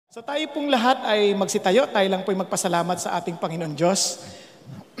So tayo pong lahat ay magsitayo, tayo lang po'y magpasalamat sa ating Panginoon Diyos.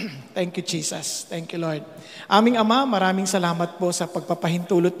 Thank you, Jesus. Thank you, Lord. Aming Ama, maraming salamat po sa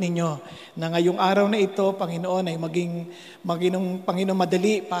pagpapahintulot ninyo na ngayong araw na ito, Panginoon, ay maging Panginoon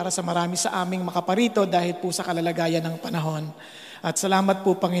madali para sa marami sa aming makaparito dahil po sa kalalagayan ng panahon. At salamat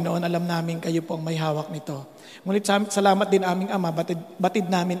po, Panginoon, alam namin kayo po ang may hawak nito. Ngunit salamat din aming Ama, batid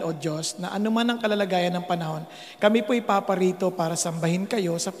namin, O Diyos, na anuman ang kalalagayan ng panahon, kami po ipaparito para sambahin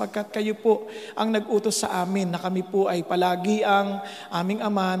kayo sapagkat kayo po ang nag-utos sa amin na kami po ay palagi ang aming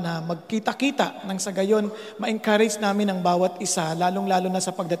Ama na magkita-kita nang sa gayon ma-encourage namin ang bawat isa, lalong-lalo na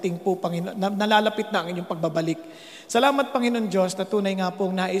sa pagdating po, Panginoon, na nalalapit na ang inyong pagbabalik. Salamat, Panginoon Diyos, na tunay nga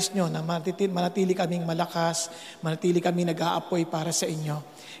pong nais nyo na manatili kaming malakas, manatili kami nag-aapoy para sa inyo.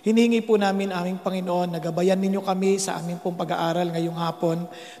 Hiningi po namin aming Panginoon, nagabayan ninyo kami sa aming pong pag-aaral ngayong hapon.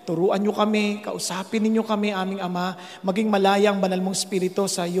 Turuan nyo kami, kausapin ninyo kami, aming Ama, maging malayang banal mong Espiritu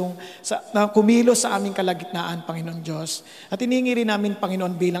na kumilos sa aming kalagitnaan, Panginoon Diyos. At hiningi rin namin,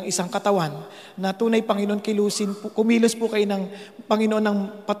 Panginoon, bilang isang katawan, na tunay, Panginoon, kumilos po kayo ng Panginoon ng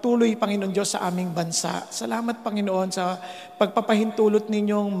patuloy, Panginoon Diyos, sa aming bansa. Salamat, Panginoon, sa pagpapahintulot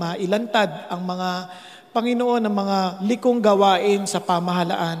ninyong mailantad ang mga Panginoon, ang mga likong gawain sa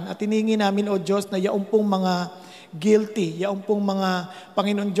pamahalaan. At hiningi namin, O Diyos, na yaong pong mga guilty, yaong pong mga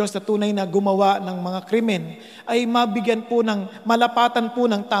Panginoon Diyos na tunay na gumawa ng mga krimen, ay mabigyan po malapatan po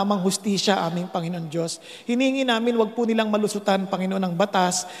ng tamang hustisya aming Panginoon Diyos. Hiningi namin, wag po nilang malusutan, Panginoon, ng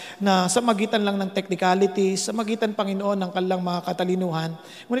batas na sa magitan lang ng technicalities, sa magitan, Panginoon, ng kanilang mga katalinuhan.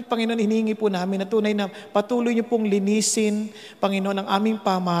 Ngunit, Panginoon, hiningi po namin na tunay na patuloy niyo pong linisin, Panginoon, ang aming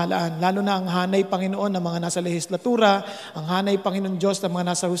pamahalaan, lalo na ang hanay, Panginoon, ng mga nasa lehislatura, ang hanay, Panginoon Diyos, ng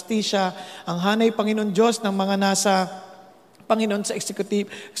mga nasa hustisya, ang hanay, Panginoon Diyos, ng mga nasa Panginoon sa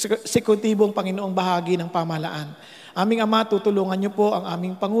eksekutibong Panginoong bahagi ng pamahalaan. Aming Ama, tutulungan niyo po ang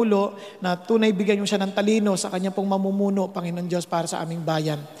aming Pangulo na tunay bigyan niyo siya ng talino sa kanya pong mamumuno, Panginoon Diyos, para sa aming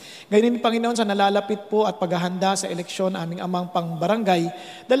bayan. Ngayon, Panginoon, sa nalalapit po at paghahanda sa eleksyon, aming Amang pangbarangay,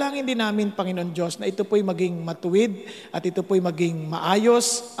 dalangin din namin, Panginoon Diyos, na ito po'y maging matuwid at ito po'y maging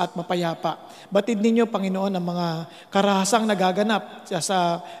maayos at mapayapa. Batid ninyo, Panginoon, ang mga karahasang nagaganap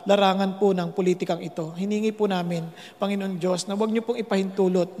sa larangan po ng politikang ito. Hiningi po namin, Panginoon Diyos, na huwag niyo pong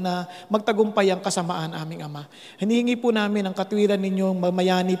ipahintulot na magtagumpay ang kasamaan, aming Ama. Hinihingi po namin ang katwiran ninyong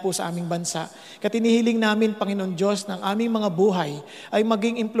mamayani po sa aming bansa. Katinihiling namin, Panginoon Diyos, ng aming mga buhay ay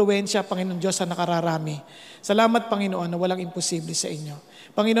maging impluensya, Panginoon Diyos, sa nakararami. Salamat, Panginoon, na walang imposible sa inyo.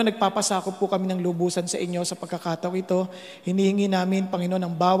 Panginoon, nagpapasakop po kami ng lubusan sa inyo sa pagkakataong ito. Hinihingi namin, Panginoon,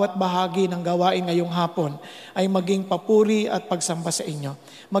 ang bawat bahagi ng gawain ngayong hapon ay maging papuri at pagsamba sa inyo.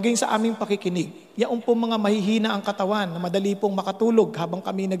 Maging sa aming pakikinig. Yaong po mga mahihina ang katawan na madali pong makatulog habang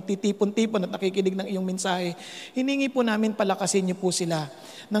kami nagtitipon-tipon at nakikinig ng iyong mensahe. Hiningi po namin palakasin niyo po sila.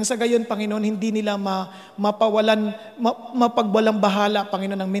 Nang sa gayon, Panginoon, hindi nila mapagwalang bahala,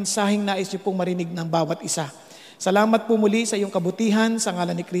 Panginoon, ang mensaheng nais niyo pong marinig ng bawat isa. Salamat po muli sa iyong kabutihan sa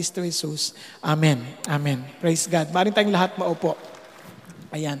ngalan ni Kristo Jesus. Amen. Amen. Praise God. Maaaring tayong lahat maupo.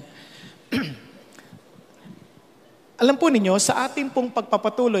 Ayan. Alam po ninyo, sa ating pong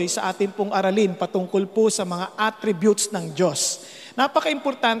pagpapatuloy, sa ating pong aralin patungkol po sa mga attributes ng Diyos,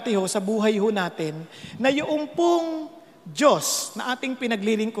 napaka-importante ho sa buhay ho natin na yung pong Diyos na ating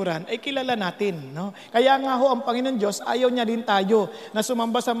pinaglilingkuran ay kilala natin. No? Kaya nga ho ang Panginoon Diyos, ayaw niya din tayo na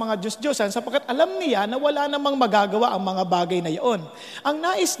sumamba sa mga Diyos-Diyosan sapagkat alam niya na wala namang magagawa ang mga bagay na iyon. Ang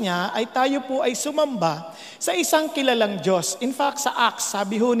nais niya ay tayo po ay sumamba sa isang kilalang Diyos. In fact, sa Acts,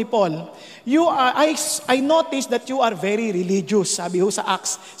 sabi ho ni Paul, I noticed that you are very religious, sabi ho sa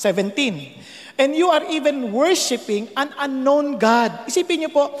Acts 17. And you are even worshiping an unknown God. Isipin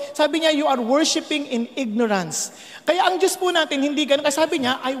niyo po, sabi niya, you are worshiping in ignorance. Kaya ang Diyos po natin, hindi ganun. Kasi sabi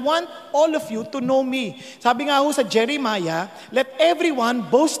niya, I want all of you to know me. Sabi nga ho sa Jeremiah, let everyone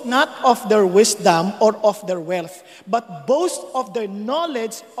boast not of their wisdom or of their wealth, but boast of their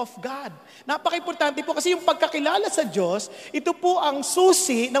knowledge of God. Napaka-importante po kasi yung pagkakilala sa Diyos, ito po ang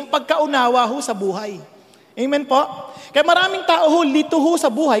susi ng pagkaunawa ho sa buhay. Amen po? Kaya maraming tao ho, lito ho sa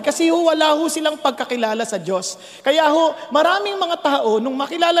buhay kasi ho wala ho silang pagkakilala sa Diyos. Kaya ho, maraming mga tao nung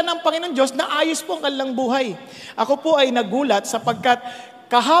makilala ng Panginoon Diyos, naayos po ang kanilang buhay. Ako po ay nagulat sapagkat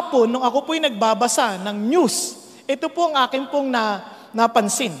kahapon nung ako po ay nagbabasa ng news, ito po ang akin pong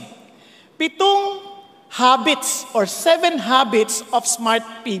napansin. 7 habits or 7 habits of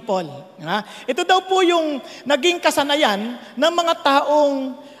smart people. Ito daw po yung naging kasanayan ng mga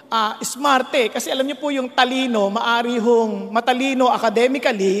taong smarte. Kasi alam niyo po yung talino, maari hong matalino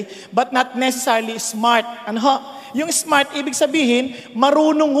academically, but not necessarily smart. Yung smart, ibig sabihin,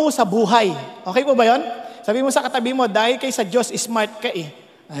 marunong ho sa buhay. Okay po ba yun? Sabi mo sa katabi mo, dahil kay sa Diyos, smart ka eh.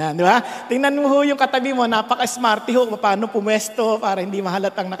 Ayan, di ba? Tingnan mo ho yung katabi mo, napaka-smarty ho, paano pumwesto para hindi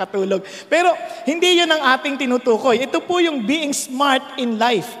mahalatang nakatulog. Pero hindi yun ang ating tinutukoy. Ito po yung being smart in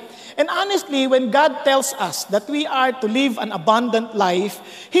life. And honestly, when God tells us that we are to live an abundant life,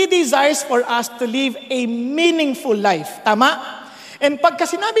 He desires for us to live a meaningful life. Tama? And pagka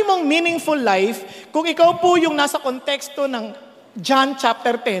sinabi mong meaningful life, kung ikaw po yung nasa konteksto ng John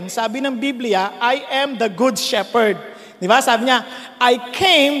chapter 10, sabi ng Biblia, I am the good shepherd. Di ba? Sabi niya, I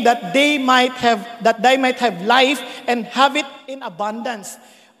came that they might have life and have it in abundance.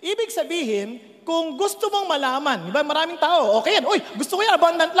 Ibig sabihin, kung gusto mong malaman, di ba maraming tao, okay yan, uy, gusto ko yan,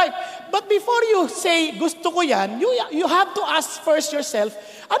 abundant life. But before you say, gusto ko yan, you have to ask first yourself,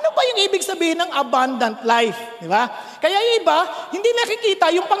 ano ba yung ibig sabihin ng abundant life? Di ba? Kaya yung iba, hindi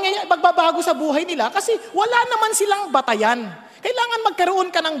nakikita yung pagbabago sa buhay nila kasi wala naman silang batayan. Kailangan magkaroon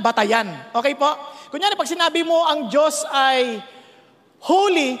ka ng batayan. Okay po? Kunyari, pag sinabi mo ang Diyos ay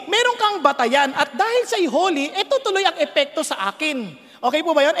holy, meron kang batayan. At dahil sa'y holy, ito tuloy ang epekto sa akin. Okay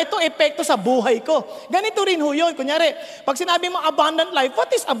po ba yun? Ito epekto sa buhay ko. Ganito rin ho yun. Kunyari, pag sinabi mo abundant life,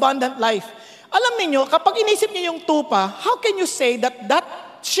 what is abundant life? Alam niyo, kapag inisip niyo yung tupa, how can you say that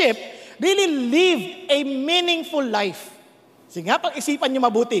ship really lived a meaningful life? Sige nga, pag-isipan niyo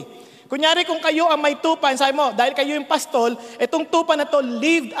mabuti. Kunyari kung kayo ang may tupa, sabi mo, dahil kayo yung pastol, itong tupa na to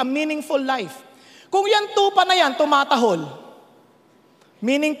lived a meaningful life. Kung yan tupa na yan, tumatahol,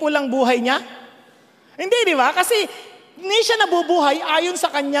 meaningful ang buhay niya? Hindi, di ba? Kasi hindi siya nabubuhay ayon sa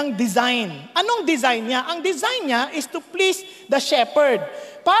kanyang design. Anong design niya? Ang design niya is to please the shepherd.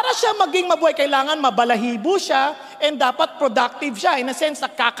 Para siya maging mabuhay, kailangan mabalahibo siya and dapat productive siya. In a sense,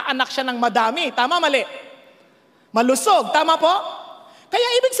 nakakaanak siya ng madami. Tama, mali? Malusog. Tama po? Kaya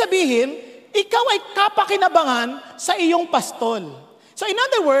ibig sabihin, ikaw ay kapakinabangan sa iyong pastol. So in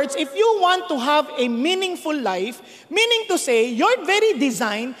other words, if you want to have a meaningful life, meaning to say, your very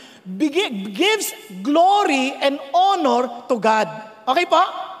design gives glory and honor to God. Okay po?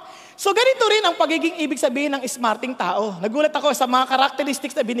 So ganito rin ang pagiging ibig sabihin ng smarting tao. Nagulat ako sa mga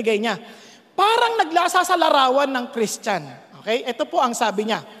characteristics na binigay niya. Parang naglasa sa larawan ng Christian. Okay? Ito po ang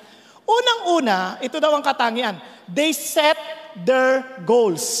sabi niya. Unang-una, ito daw ang katangian. They set their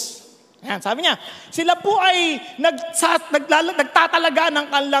goals. Ayan, sabi niya, sila po ay nagtatalaga ng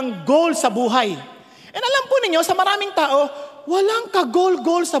kanilang goal sa buhay. And alam po ninyo, sa maraming tao, walang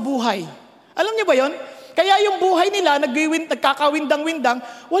ka-goal-goal sa buhay. Alam niyo ba yon? Kaya yung buhay nila, nagkakawindang-windang,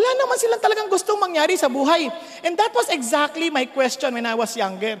 wala naman silang talagang gustong mangyari sa buhay. And that was exactly my question when I was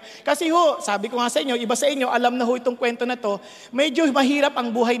younger. Kasi ho, sabi ko nga sa inyo, iba sa inyo, alam na ho itong kwento na to, medyo mahirap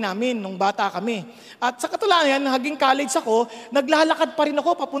ang buhay namin nung bata kami. At sa katulayan, haging college ako, naglalakad pa rin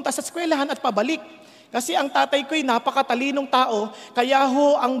ako papunta sa eskwelahan at pabalik. Kasi ang tatay ko'y napakatalinong tao, kaya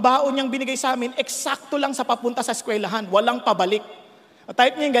ho, ang baon niyang binigay sa amin, eksakto lang sa papunta sa eskwelahan, walang pabalik. O,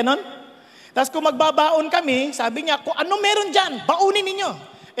 type niyo yung ganon? Tapos kung magbabaon kami, sabi niya, kung ano meron dyan, baunin ninyo.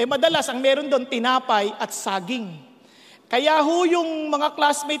 Eh madalas, ang meron doon, tinapay at saging. Kaya ho yung mga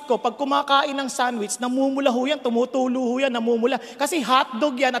classmate ko, pag kumakain ng sandwich, namumula ho yan, tumutulo ho yan, namumula. Kasi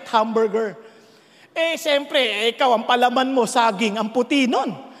hotdog yan at hamburger. Eh siyempre, ikaw, ang palaman mo, saging, ang puti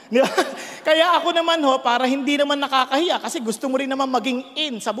nun. Kaya ako naman ho, para hindi naman nakakahiya, kasi gusto mo rin naman maging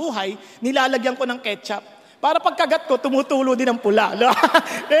in sa buhay, nilalagyan ko ng ketchup. Para pagkagat ko, tumutulo din ang pula.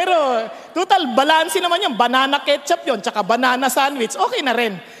 Pero, total, balanse naman yung banana ketchup yon, tsaka banana sandwich, okay na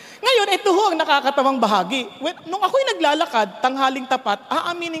rin. Ngayon, ito ho ang nakakatawang bahagi. Nung ako'y naglalakad, tanghaling tapat,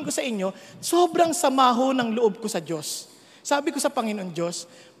 aaminin ko sa inyo, sobrang samaho ng loob ko sa Diyos. Sabi ko sa Panginoon Diyos,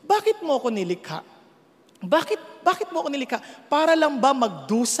 bakit mo ako nilikha? Bakit mo ako nilikha? Para lang ba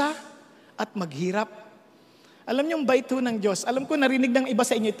magdusa at maghirap? Alam niyo yung bait ho ng Diyos. Alam ko, narinig ng iba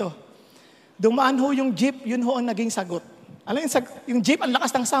sa inyo ito. Dumaan ho yung jeep, yun ho ang naging sagot. Alam yung jeep, ang lakas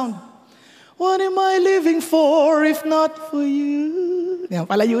ng sound. What am I living for if not for you? Yan,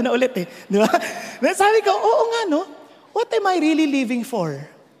 palayo na ulit eh. Di ba? Sabi ko, oo nga no, what am I really living for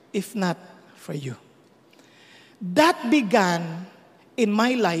if not for you? That began in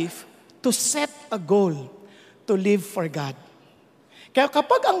my life to set a goal to live for God. Kaya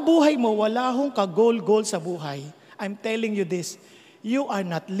kapag ang buhay mo, wala hong ka-goal-goal sa buhay, I'm telling you this, you are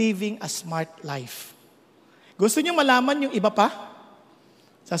not living a smart life. Gusto niyo malaman yung iba pa?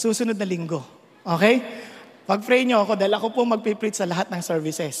 Sa susunod na linggo. Okay? Pag-pray niyo ako dahil ako po magpipreach sa lahat ng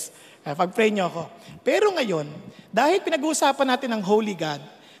services. Kaya pag-pray niyo ako. Pero ngayon, dahil pinag-uusapan natin ang Holy God,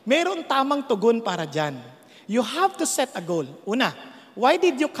 meron tamang tugon para dyan. You have to set a goal. Una, why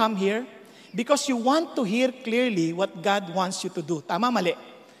did you come here? Because you want to hear clearly what God wants you to do. Tama, mali?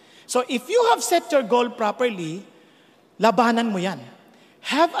 So if you have set your goal properly, labanan mo yan.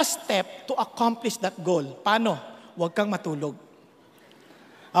 Have a step to accomplish that goal. Paano? Huwag kang matulog.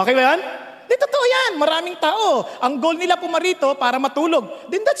 Okay ba yan? Di totoo yan. Maraming tao. Ang goal nila pumarito para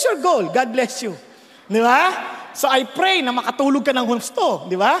matulog. Then that's your goal. God bless you. Di ba? So I pray na makatulog ka ng husto.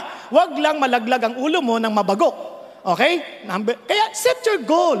 Di ba? Huwag lang malaglag ang ulo mo ng mabagok. Okay? Kaya set your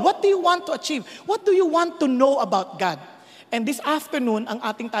goal. What do you want to achieve? What do you want to know about God? And this afternoon, ang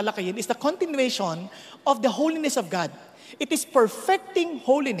ating talakayin is the continuation of the holiness of God. It is perfecting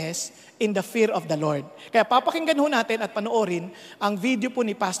holiness in the fear of the Lord. Kaya papakinggan ho natin at panoorin ang video po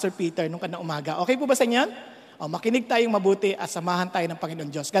ni Pastor Peter nung kanang umaga. Okay po ba sa inyo? Makinig tayong mabuti at samahan tayo ng Panginoon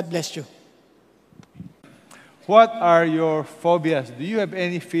Diyos. God bless you. What are your phobias? Do you have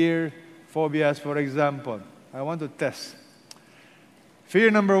any fear phobias, for example? I want to test.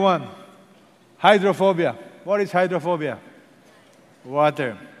 Fear number 1, hydrophobia. What is hydrophobia?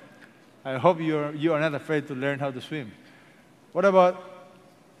 Water. I hope you are not afraid to learn how to swim. What about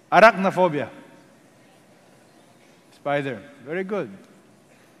arachnophobia? Spider. Very good.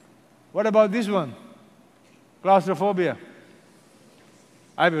 What about this one? Claustrophobia.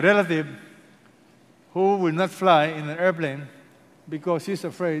 I have a relative who will not fly in an airplane because he's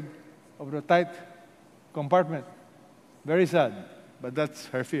afraid of the tight compartment. Very sad, but that's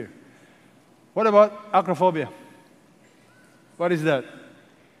her fear. What about acrophobia? What is that?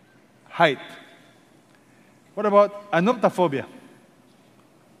 Height. What about anoptophobia?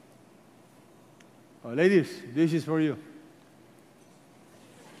 Oh, ladies, this is for you.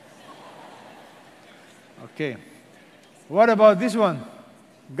 Okay. What about this one?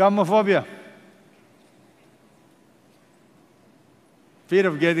 Gamophobia. Fear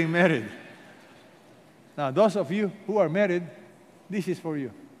of getting married. Now, those of you who are married, this is for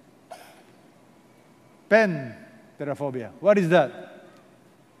you. Penterophobia. What is that?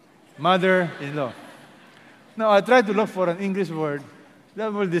 Mother-in-law. Now, I tried to look for an English word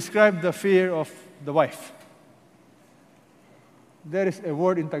that will describe the fear of the wife. There is a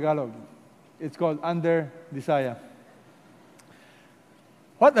word in Tagalog. It's called under-desire.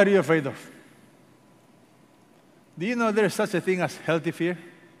 What are you afraid of? Do you know there is such a thing as healthy fear?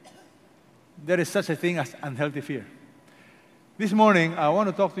 There is such a thing as unhealthy fear. This morning, I want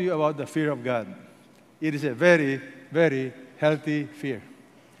to talk to you about the fear of God. It is a very, very healthy fear.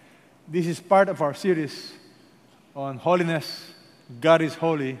 This is part of our series on holiness. God is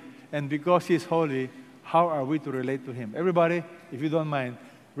holy, and because He is holy, how are we to relate to Him? Everybody, if you don't mind,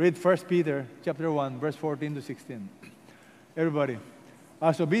 read 1 Peter chapter 1, verse 14 to 16. Everybody,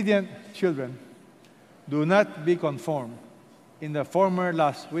 as obedient children, do not be conformed in the former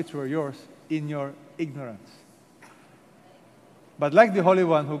lusts which were yours in your ignorance. But like the Holy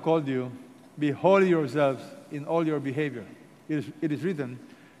One who called you, be holy yourselves in all your behavior. It is written,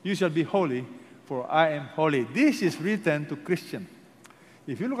 you shall be holy, for I am holy. This is written to Christians.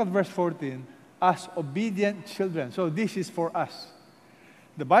 If you look at verse 14, as obedient children. So this is for us.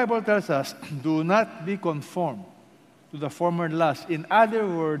 The Bible tells us, do not be conformed to the former lust. In other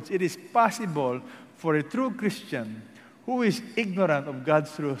words, it is possible for a true Christian who is ignorant of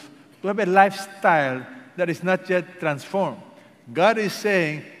God's truth to have a lifestyle that is not yet transformed. God is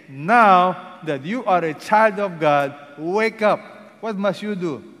saying, now that you are a child of God, wake up. What must you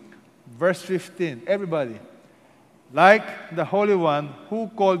do? Verse 15, everybody. Like the Holy One who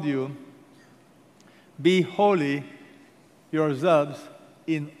called you, be holy yourselves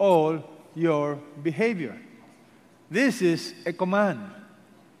in all your behavior. This is a command.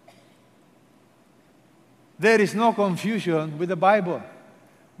 There is no confusion with the Bible.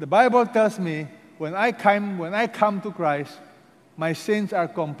 The Bible tells me when I come to Christ, my sins are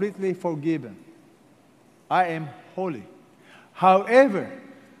completely forgiven. I am holy. However,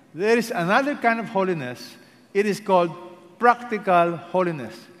 there is another kind of holiness. It is called practical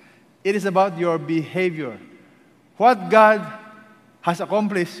holiness. It is about your behavior. What God has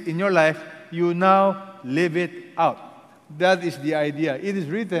accomplished in your life, you now live it out. That is the idea. It is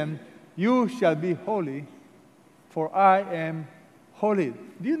written, you shall be holy, for I am holy.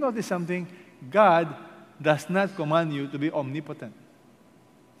 Do you notice something? God does not command you to be omnipotent.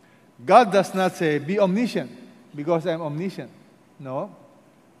 God does not say, be omniscient, because I'm omniscient. No.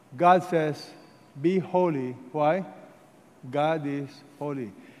 God says, be holy. Why? God is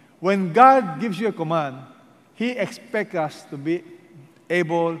holy. When God gives you a command, He expects us to be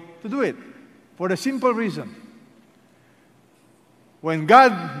able to do it. For the simple reason, when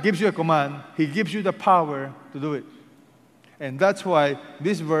God gives you a command, He gives you the power to do it. And that's why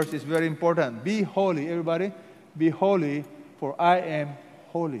this verse is very important. Be holy, everybody. Be holy, for I am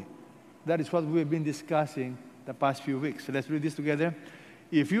holy. That is what we have been discussing the past few weeks. So let's read this together.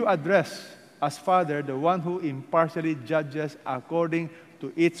 If you address as Father the one who impartially judges according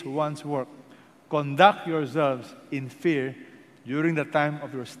to each one's work, conduct yourselves in fear during the time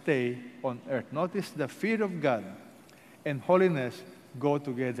of your stay on earth. Notice the fear of God and holiness go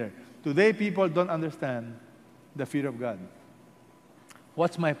together. Today, people don't understand the fear of God.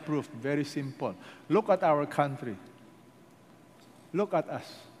 What's my proof? Very simple. Look at our country. Look at us.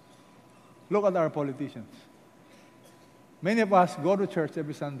 Look at our politicians. Many of us go to church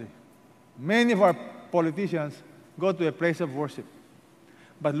every Sunday. Many of our politicians go to a place of worship.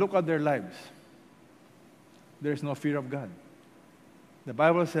 But look at their lives. There's no fear of God. The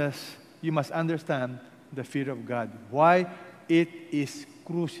Bible says you must understand the fear of God. Why? It is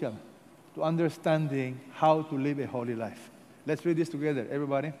crucial to understanding how to live a holy life. Let's read this together,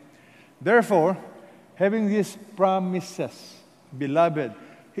 everybody. Therefore, having these promises, beloved,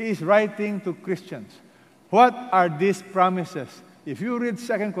 he is writing to Christians. What are these promises? If you read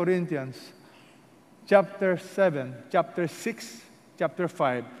 2 Corinthians chapter 7, chapter 6, chapter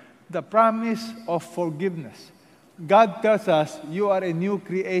 5, the promise of forgiveness. God tells us you are a new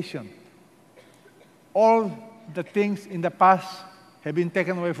creation. All the things in the past have been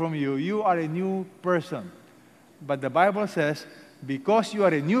taken away from you. You are a new person. But the Bible says, because you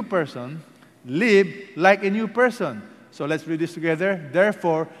are a new person, live like a new person. So let's read this together.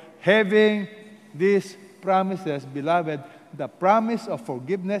 Therefore, having these promises, beloved, the promise of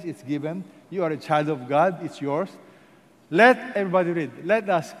forgiveness is given. You are a child of God. It's yours. Let everybody read. Let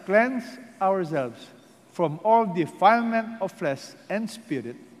us cleanse ourselves from all defilement of flesh and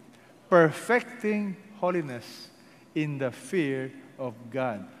spirit, perfecting holiness in the fear of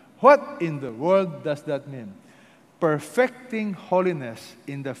God. What in the world does that mean? Perfecting holiness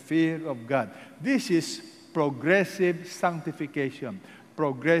in the fear of God. This is progressive sanctification,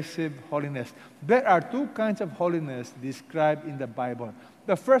 progressive holiness. There are two kinds of holiness described in the Bible.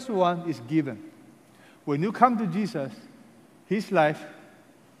 The first one is given. When you come to Jesus, His life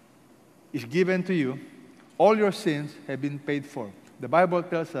is given to you. All your sins have been paid for. The Bible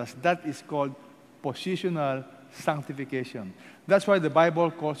tells us that is called positional sanctification. That's why the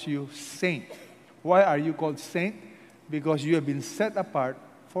Bible calls you saint. Why are you called saint? Because you have been set apart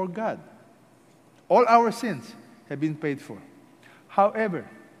for God. All our sins have been paid for. However,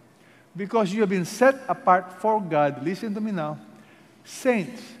 because you have been set apart for God, listen to me now,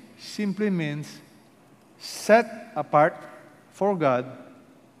 saints simply means set apart for God.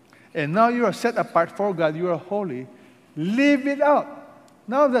 And now you are set apart for God, you are holy. Live it out.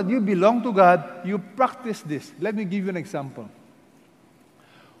 Now that you belong to God, you practice this. Let me give you an example.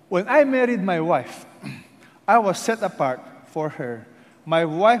 When I married my wife, I was set apart for her. My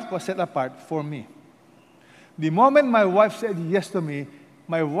wife was set apart for me. The moment my wife said yes to me,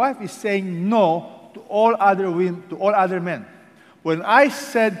 my wife is saying no to all other women, to all other men. When I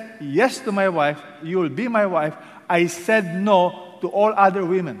said yes to my wife, you will be my wife, I said no to all other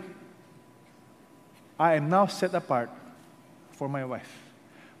women. I am now set apart for my wife.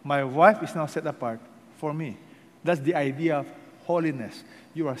 My wife is now set apart for me. That's the idea of holiness.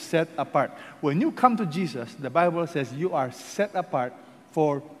 You are set apart. When you come to Jesus, the Bible says you are set apart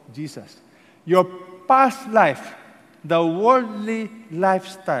for Jesus. Your past life, the worldly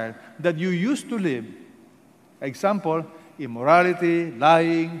lifestyle that you used to live, example, immorality,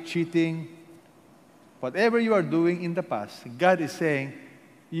 lying, cheating, whatever you are doing in the past, God is saying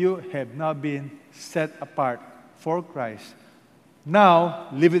you have now been set apart for Christ. Now,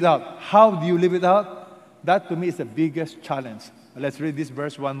 live it out. How do you live it out? That to me is the biggest challenge. Let's read this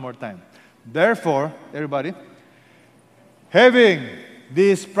verse one more time. Therefore, everybody, having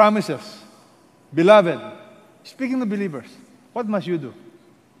these promises, beloved, speaking to believers, what must you do?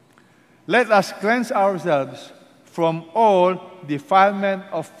 Let us cleanse ourselves from all defilement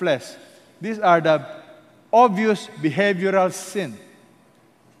of flesh. These are the obvious behavioral sin.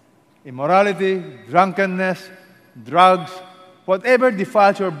 Immorality, drunkenness, drugs, whatever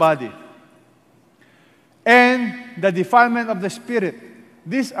defiles your body. And the defilement of the spirit.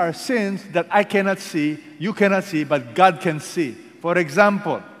 These are sins that I cannot see, you cannot see, but God can see. For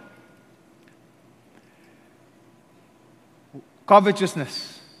example,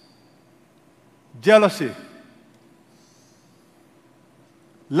 covetousness, jealousy,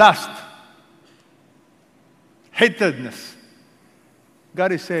 lust, hatredness.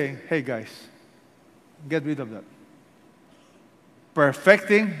 God is saying, hey guys, get rid of that.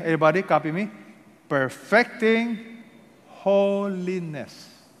 Perfecting, everybody copy me, perfecting holiness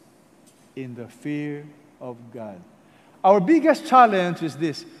in the fear of God. Our biggest challenge is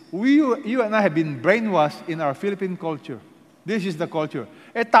this. You and I have been brainwashed in our Philippine culture. This is the culture.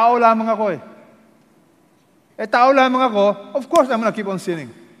 Tao lamang ako eh. Tao lamang ako. Of course, I'm going to keep on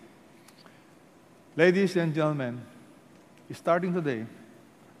sinning. Ladies and gentlemen, starting today,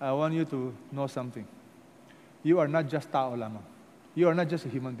 I want you to know something. You are not just tao lamang. You are not just a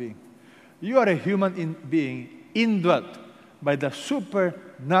human being. You are a human being indwelt by the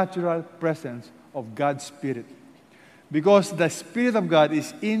supernatural presence of God's Spirit. Because the Spirit of God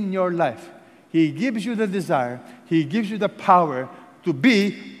is in your life. He gives you the desire, He gives you the power to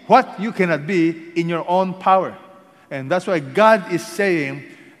be what you cannot be in your own power. And that's why God is saying,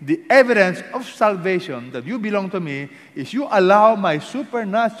 the evidence of salvation that you belong to me is you allow my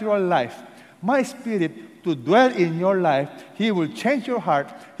supernatural life, my Spirit, to dwell in your life. He will change your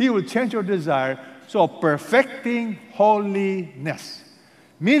heart. He will change your desire. So perfecting holiness.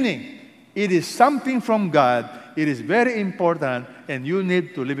 Meaning, it is something from God. It is very important, and you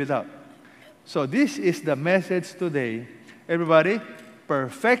need to live it out. So this is the message today. Everybody,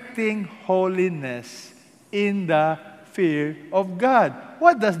 perfecting holiness in the fear of God.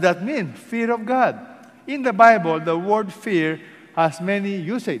 What does that mean, fear of God? In the Bible, the word fear has many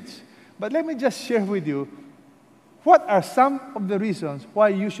usages. But let me just share with you what are some of the reasons why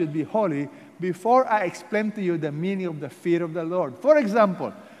you should be holy before I explain to you the meaning of the fear of the Lord. For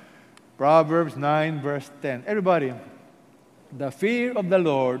example, Proverbs 9 verse 10. Everybody, the fear of the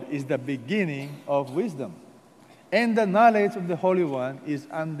Lord is the beginning of wisdom, and the knowledge of the Holy One is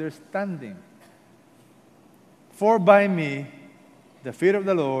understanding. For by me, the fear of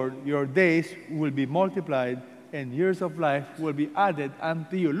the Lord, your days will be multiplied, and years of life will be added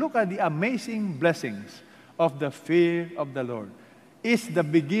unto you. Look at the amazing blessings of the fear of the Lord. It's the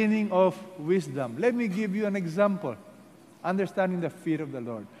beginning of wisdom. Let me give you an example. Understanding the fear of the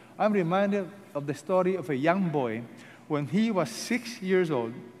Lord. I'm reminded of the story of a young boy. When he was 6 years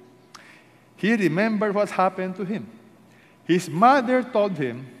old, he remembered what happened to him. His mother told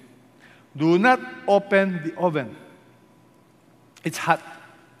him, do not open the oven. It's hot.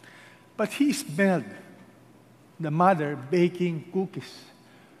 But he smelled the mother baking cookies.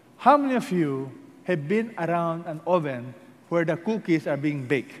 How many of you have been around an oven where the cookies are being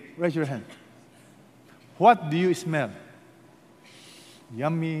baked? Raise your hand. What do you smell?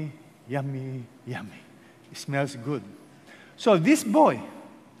 Yummy, yummy, yummy. It smells good. So this boy,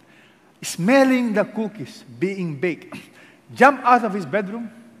 smelling the cookies being baked, jumped out of his bedroom,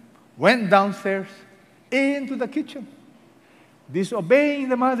 went downstairs into the kitchen. Disobeying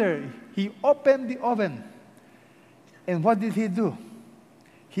the mother, he opened the oven. And what did he do?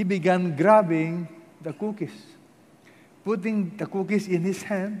 He began grabbing the cookies, putting the cookies in his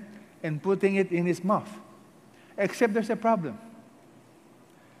hand and putting it in his mouth. Except there's a problem.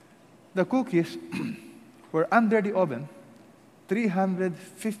 The cookies were under the oven,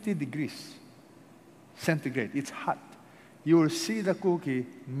 350 degrees centigrade. It's hot. You will see the cookie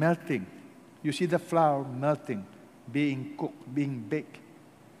melting. You see the flour melting, being cooked, being baked.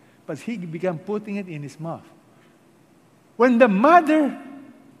 But he began putting it in his mouth. When the mother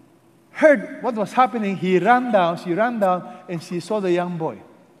heard what was happening, she ran down, and she saw the young boy.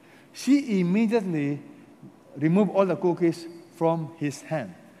 She immediately removed all the cookies from his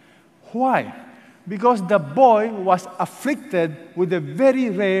hand. Why? Because the boy was afflicted with a very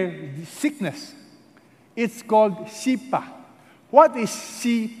rare sickness. It's called SIPA. What is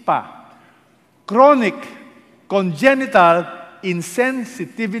SIPA? Chronic congenital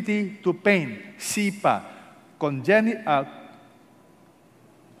insensitivity to pain. SIPA.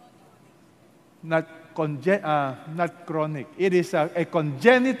 Not chronic. It is a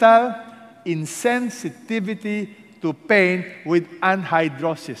congenital insensitivity to pain with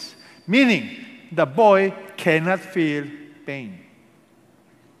anhidrosis. Meaning, the boy cannot feel pain.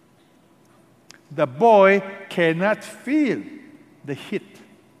 The boy cannot feel the heat.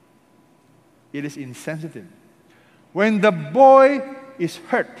 It is insensitive. When the boy is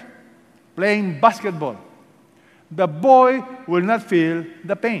hurt playing basketball, the boy will not feel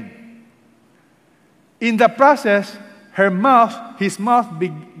the pain. In the process, his mouth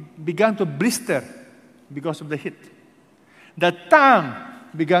began to blister because of the heat. The tongue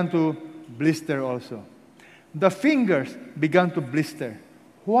began to blister also. The fingers began to blister.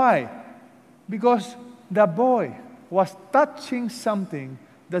 Why? Because the boy was touching something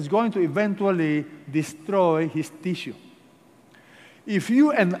that's going to eventually destroy his tissue. If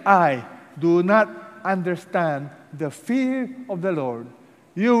you and I do not understand the fear of the Lord,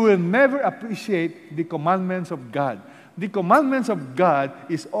 you will never appreciate the commandments of God. The commandments of God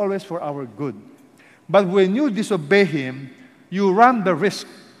is always for our good. But when you disobey Him, you run the risk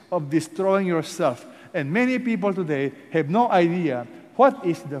of destroying yourself. And many people today have no idea what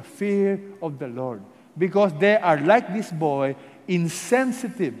is the fear of the Lord, because they are like this boy,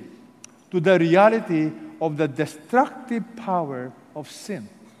 insensitive to the reality of the destructive power of sin.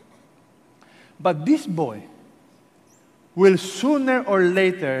 But this boy will sooner or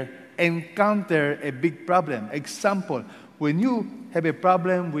later encounter a big problem. Example, when you have a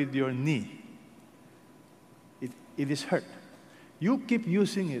problem with your knee, it is hurt. You keep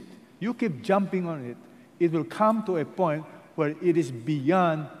using it, you keep jumping on it, it will come to a point where it is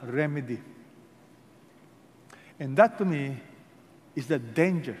beyond remedy. And that to me is the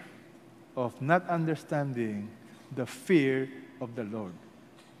danger of not understanding the fear of the Lord.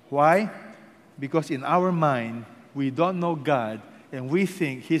 Why? Because in our mind, we don't know God and we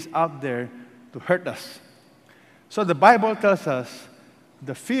think He's out there to hurt us. So the Bible tells us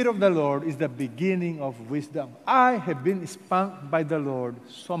the fear of the Lord is the beginning of wisdom. I have been spanked by the Lord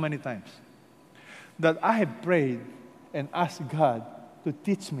so many times that I have prayed and asked God to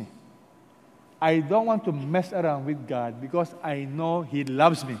teach me. I don't want to mess around with God because I know He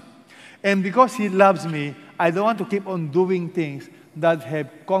loves me. And because He loves me, I don't want to keep on doing things that have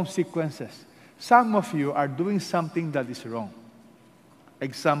consequences. Some of you are doing something that is wrong.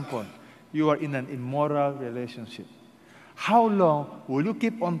 Example, you are in an immoral relationship. How long will you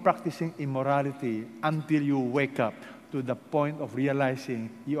keep on practicing immorality until you wake up to the point of realizing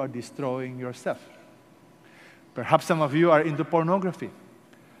you are destroying yourself? Perhaps some of you are into pornography.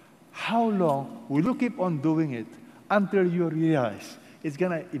 How long will you keep on doing it until you realize it's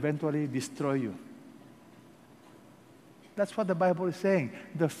going to eventually destroy you? That's what the Bible is saying.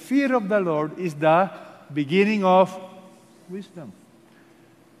 The fear of the Lord is the beginning of wisdom.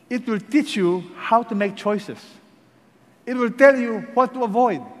 It will teach you how to make choices. It will tell you what to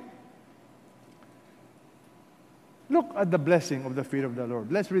avoid. Look at the blessing of the fear of the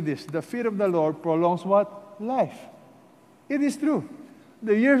Lord. Let's read this. The fear of the Lord prolongs what? Life. It is true.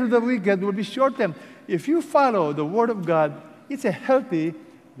 The years of the wicked will be shortened. If you follow the Word of God, it's a healthy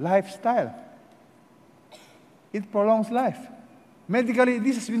lifestyle. It prolongs life. Medically,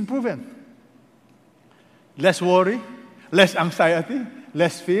 this has been proven. Less worry, less anxiety,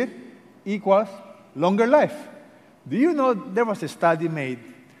 less fear equals longer life. Do you know there was a study made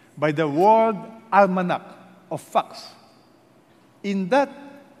by the World Almanac of Facts? In that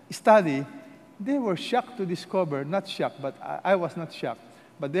study, they were shocked to discover, not shocked, but I was not shocked,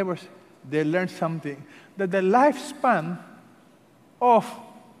 but they learned something, that the lifespan of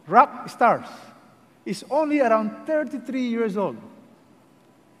rock stars is only around 33 years old.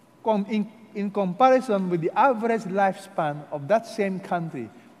 In comparison with the average lifespan of that same country,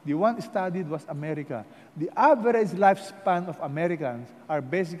 the one studied was America. The average lifespan of Americans are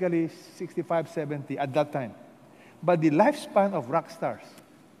basically 65, 70 at that time. But the lifespan of rock stars,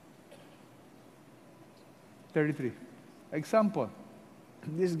 33. Example,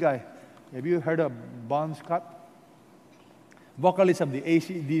 this guy, have you heard of Bon Scott? Vocalist of the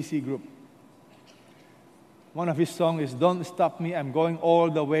AC/DC group. One of his songs is, "Don't Stop Me, I'm Going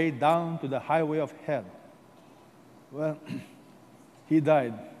All the Way Down to the Highway of Hell." Well, he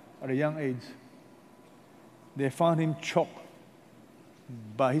died at a young age. They found him choked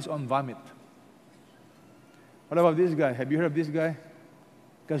by his own vomit. What about this guy? Have you heard of this guy?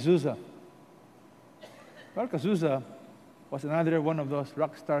 Cazuza. Well, Cazuza was another one of those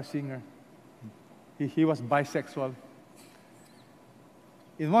rock star singers. He was bisexual.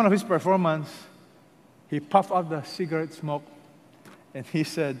 In one of his performances, he puffed out the cigarette smoke and he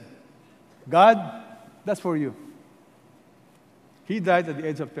said, "God, that's for you." He died at the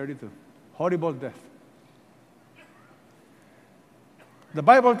age of 32. Horrible death. The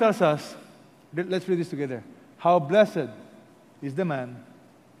Bible tells us, let's read this together, how blessed is the man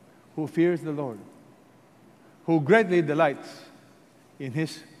who fears the Lord, who greatly delights in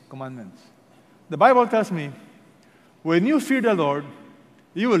His commandments. The Bible tells me, when you fear the Lord,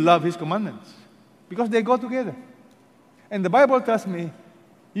 you will love His commandments because they go together. And the Bible tells me,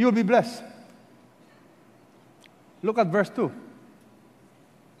 you will be blessed. Look at verse 2.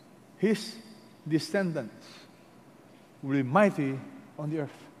 His descendants will be mighty on the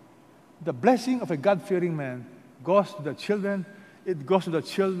earth. The blessing of a God-fearing man goes to the children, it goes to the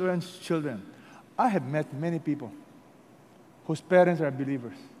children's children. I have met many people whose parents are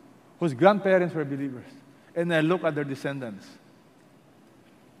believers, whose grandparents were believers, and I look at their descendants.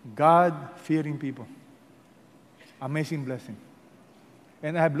 God-fearing people. Amazing blessing.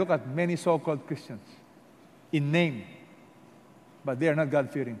 And I have looked at many so-called Christians in name, but they are not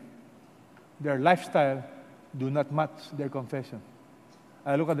God-fearing. Their lifestyle do not match their confession.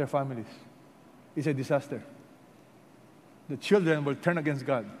 I look at their families. It's a disaster. The children will turn against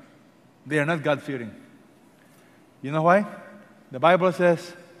God. They are not God-fearing. You know why? The Bible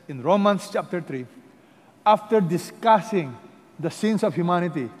says in Romans chapter 3, after discussing the sins of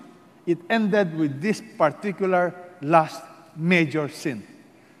humanity, it ended with this particular last major sin.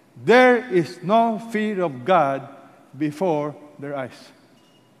 There is no fear of God before their eyes.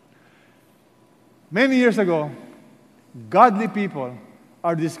 Many years ago, Godly people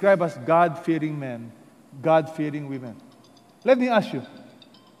are described as God-fearing men, God-fearing women. Let me ask you,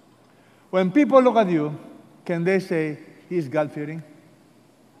 when people look at you, can they say, he is God-fearing?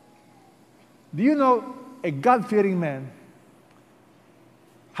 Do you know a God-fearing man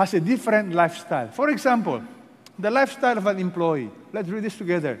has a different lifestyle? For example, the lifestyle of an employee. Let's read this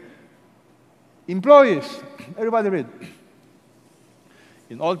together. Employees, everybody read.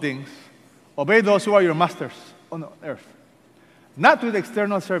 In all things, obey those who are your masters on earth, not with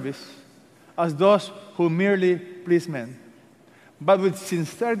external service, as those who merely please men, but with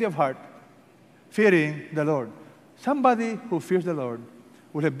sincerity of heart, fearing the Lord. Somebody who fears the Lord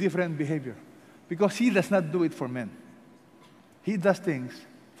will have different behavior because he does not do it for men. He does things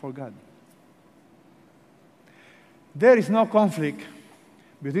for God. There is no conflict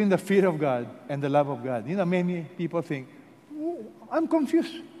between the fear of God and the love of God. You know, many people think, oh, I'm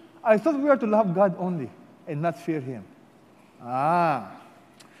confused. I thought we are to love God only and not fear Him.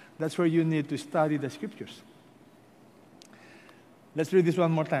 That's where you need to study the Scriptures. Let's read this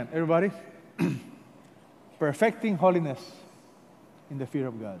one more time. Everybody? Perfecting holiness in the fear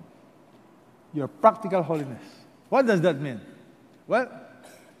of God. Your practical holiness. What does that mean? Well,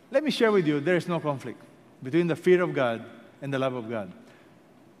 let me share with you, there is no conflict between the fear of God and the love of God.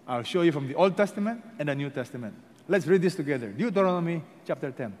 I'll show you from the Old Testament and the New Testament. Let's read this together. Deuteronomy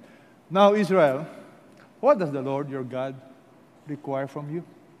chapter 10. Now, Israel, what does the Lord your God require from you?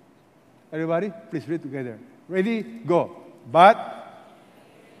 Everybody, please read together. Ready? Go. But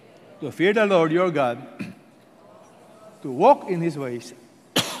to fear the Lord your God, to walk in His ways,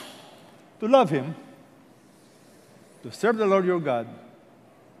 to love Him, to serve the Lord your God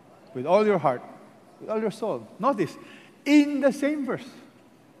with all your heart, with all your soul. Notice, in the same verse,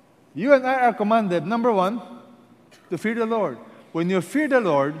 you and I are commanded, number one, to fear the Lord. When you fear the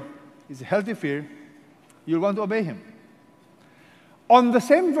Lord, it's a healthy fear, you'll want to obey Him. On the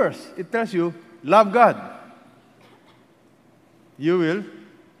same verse, it tells you, love God. You will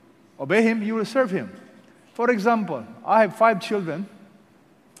obey Him, you will serve Him. For example, I have 5 children,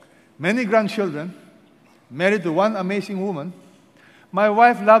 many grandchildren, married to one amazing woman. My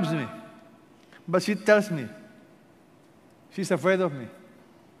wife loves me, but she tells me she's afraid of me.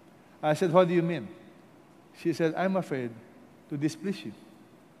 I said, what do you mean? She said, I'm afraid to displease you.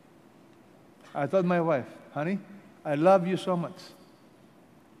 I told my wife, honey, I love you so much.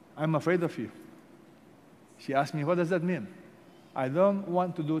 I'm afraid of you. She asked me, what does that mean? I don't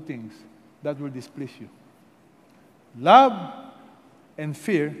want to do things that will displease you. Love and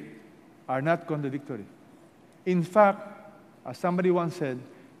fear are not contradictory. In fact, as somebody once said,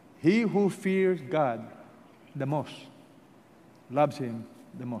 he who fears God the most loves Him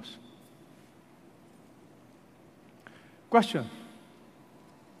the most. Question.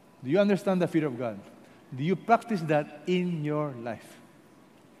 Do you understand the fear of God? Do you practice that in your life?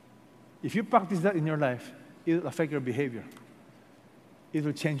 If you practice that in your life, it will affect your behavior. It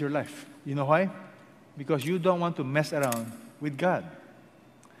will change your life. You know why? Because you don't want to mess around with God.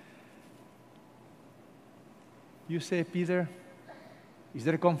 You say, Peter, is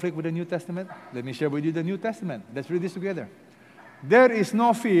there a conflict with the New Testament? Let me share with you the New Testament. Let's read this together. There is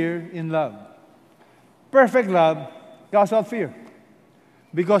no fear in love. Perfect love casts out fear,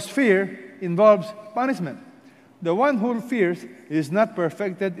 because fear involves punishment. The one who fears is not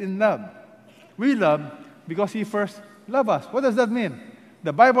perfected in love. We love because He first loved us. What does that mean?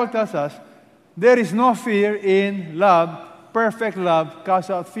 The Bible tells us there is no fear in love. Perfect love casts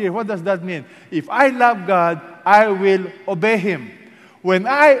out fear. What does that mean? If I love God, I will obey Him. When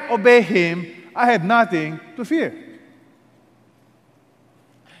I obey Him, I have nothing to fear.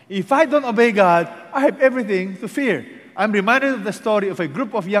 If I don't obey God, I have everything to fear. I'm reminded of the story of a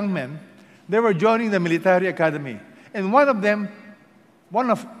group of young men. They were joining the military academy. And one of them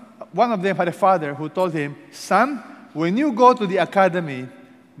had a father who told him, son, when you go to the academy,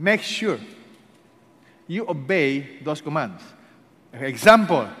 make sure you obey those commands.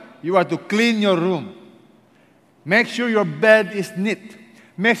 Example, you are to clean your room. Make sure your bed is neat.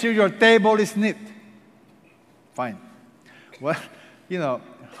 Make sure your table is neat. Fine. Well, you know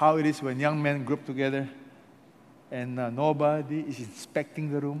how it is when young men group together and nobody is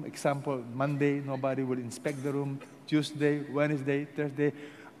inspecting the room. Example, Monday, nobody will inspect the room. Tuesday, Wednesday, Thursday.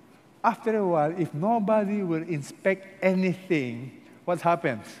 After a while, if nobody will inspect anything, what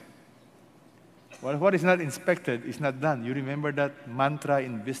happens? Well, what is not inspected is not done. You remember that mantra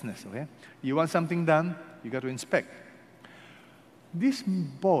in business, okay? You want something done, you got to inspect. This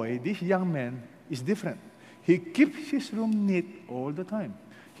boy, this young man, is different. He keeps his room neat all the time.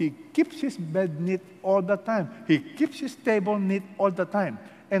 He keeps his bed neat all the time. He keeps his table neat all the time.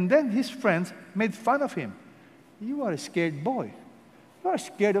 And then his friends made fun of him. You are a scared boy. You are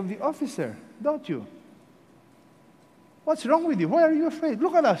scared of the officer, don't you? What's wrong with you? Why are you afraid?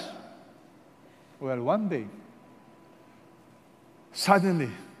 Look at us. Well, one day, suddenly,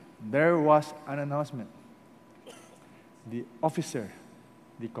 there was an announcement. The officer,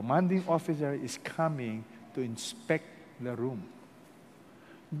 the commanding officer, is coming to inspect the room.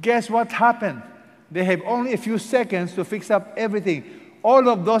 Guess what happened? They have only a few seconds to fix up everything. All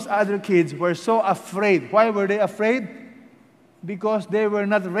of those other kids were so afraid. Why were they afraid? Because they were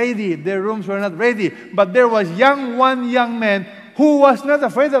not ready. Their rooms were not ready. But there was one young man who was not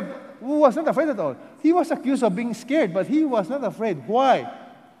afraid at all. He was accused of being scared, but he was not afraid. Why?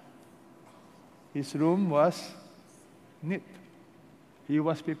 His room was neat. He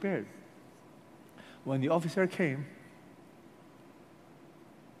was prepared. When the officer came,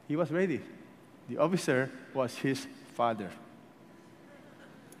 he was ready. The officer was his father.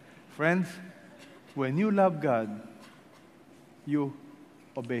 Friends, when you love God, you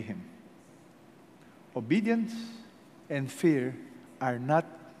obey Him. Obedience and fear are not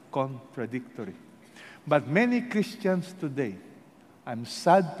contradictory. But many Christians today, I'm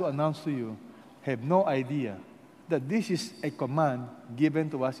sad to announce to you, have no idea that this is a command given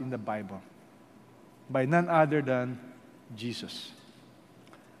to us in the Bible by none other than Jesus.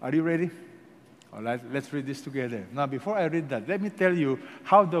 Are you ready? All right, let's read this together. Now, before I read that, let me tell you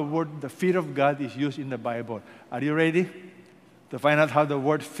how the fear of God is used in the Bible. Are you ready to find out how the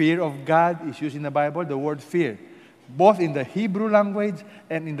word fear of God is used in the Bible? The word fear, both in the Hebrew language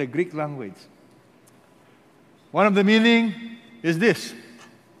and in the Greek language. One of the meaning is this: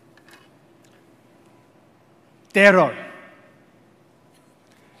 terror.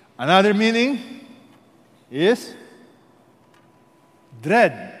 Another meaning is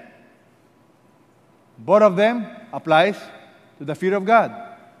dread. Both of them applies to the fear of God.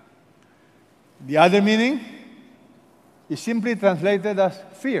 The other meaning is simply translated as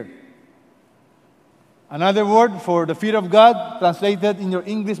fear. Another word for the fear of God translated in your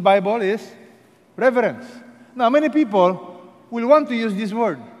English Bible is reverence. Now, many people will want to use this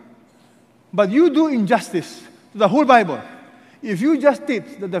word, but you do injustice to the whole Bible. If you just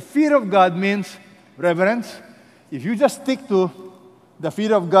teach that the fear of God means reverence, if you just stick to the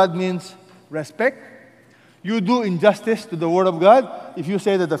fear of God means respect, you do injustice to the Word of God if you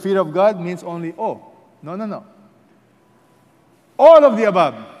say that the fear of God means only awe. No. All of the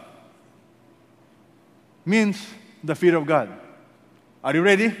above means the fear of God. Are you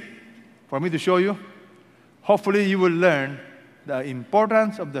ready for me to show you? Hopefully you will learn the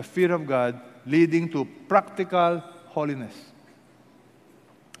importance of the fear of God leading to practical holiness.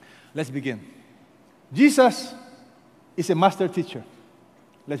 Let's begin. Jesus is a master teacher.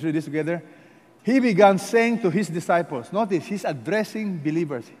 Let's read this together. He began saying to his disciples, notice he's addressing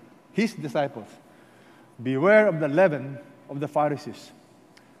believers, his disciples, beware of the leaven of the Pharisees,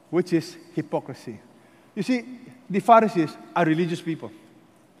 which is hypocrisy. You see, the Pharisees are religious people,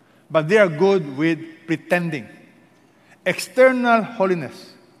 but they are good with pretending. External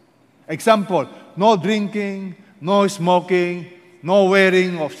holiness. Example, no drinking, no smoking, no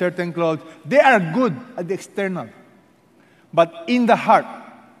wearing of certain clothes. They are good at the external. But in the heart,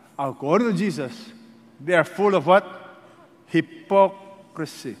 according to Jesus, they are full of what?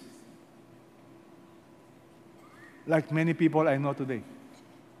 Hypocrisy. Like many people I know today.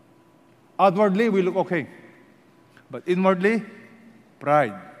 Outwardly, we look okay. But inwardly,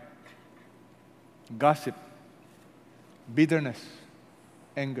 pride, gossip, bitterness,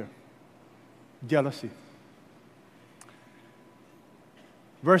 anger, jealousy.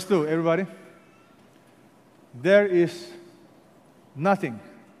 Verse 2, everybody. There is nothing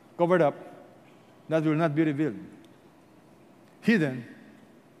covered up that will not be revealed. Hidden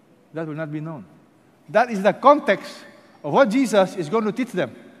that will not be known. That is the context of what Jesus is going to teach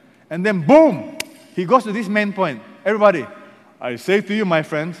them. And then boom, he goes to this main point. Everybody, I say to you, my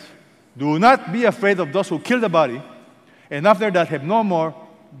friends, do not be afraid of those who kill the body, and after that have no more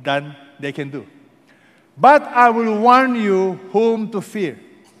than they can do. But I will warn you whom to fear.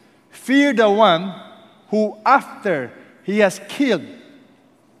 Fear the one who, after he has killed,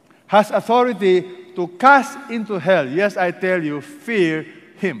 has authority to cast into hell. Yes, I tell you, fear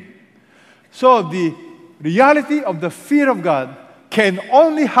him. So the reality of the fear of God can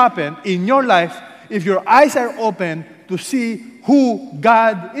only happen in your life if your eyes are open to see who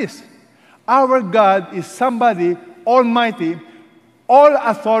God is. Our God is somebody almighty, all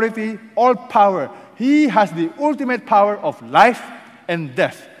authority, all power. He has the ultimate power of life and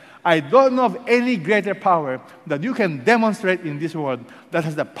death. I don't know of any greater power that you can demonstrate in this world that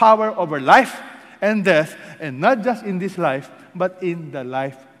has the power over life and death, and not just in this life, but in the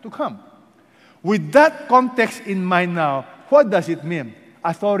life to come. With that context in mind now, what does it mean?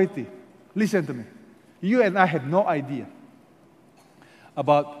 Authority. Listen to me. You and I have no idea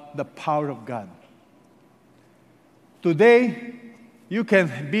about the power of God. Today, you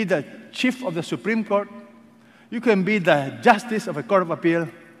can be the chief of the Supreme Court. You can be the justice of a court of appeal.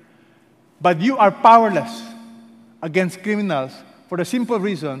 But you are powerless against criminals for the simple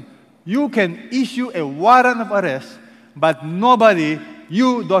reason you can issue a warrant of arrest, but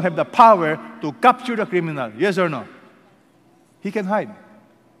you don't have the power to capture the criminal. Yes or no? He can hide.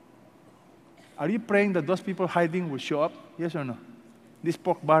 Are you praying that those people hiding will show up? Yes or no? This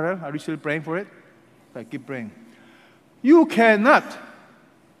pork barrel, are you still praying for it? I keep praying. You cannot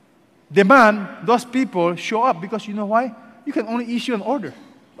demand those people show up because you know why? You can only issue an order.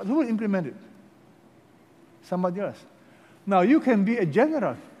 But who will implement it? Somebody else. Now you can be a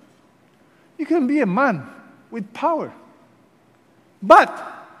general. You can be a man with power. But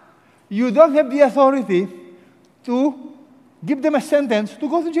you don't have the authority to give them a sentence to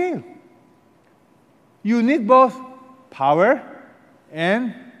go to jail. You need both power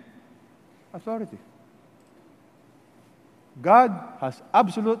and authority. God has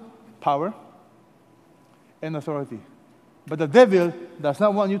absolute power and authority. But the devil does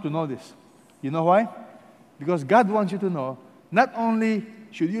not want you to know this. You know why? Because God wants you to know, not only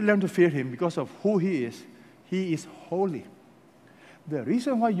should you learn to fear Him because of who He is holy. The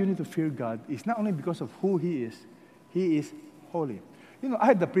reason why you need to fear God is not only because of who He is holy. You know, I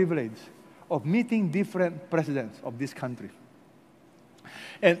had the privilege of meeting different presidents of this country.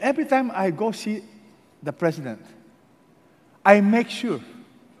 And every time I go see the president, I make sure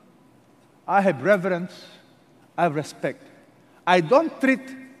I have reverence, I have respect. I don't treat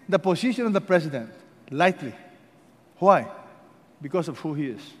the position of the president lightly. Why? Because of who he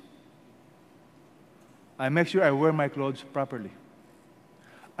is. I make sure I wear my clothes properly.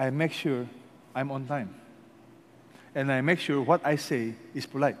 I make sure I'm on time. And I make sure what I say is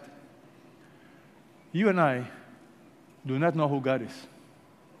polite. You and I do not know who God is.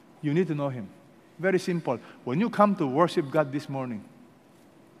 You need to know Him. Very simple. When you come to worship God this morning,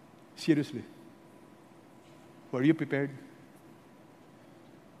 seriously, were you prepared?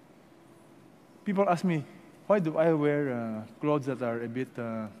 People ask me, why do I wear clothes that are a bit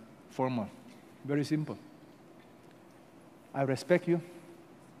formal? Very simple. I respect you.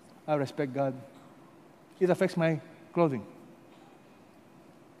 I respect God. It affects my clothing.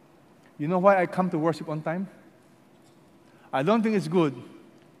 You know why I come to worship on time? I don't think it's good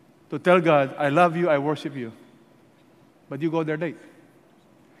to tell God, I love you, I worship you, but you go there late.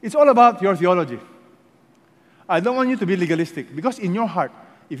 It's all about your theology. I don't want you to be legalistic, because in your heart,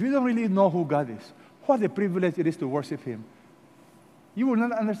 if you don't really know who God is, what a privilege it is to worship Him, you will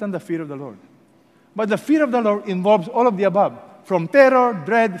not understand the fear of the Lord. But the fear of the Lord involves all of the above, from terror,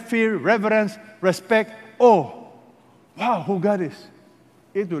 dread, fear, reverence, respect, awe. Wow, who God is.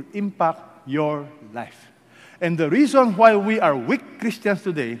 It will impact your life. And the reason why we are weak Christians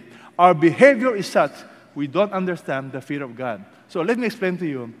today, our behavior is such, we don't understand the fear of God. So let me explain to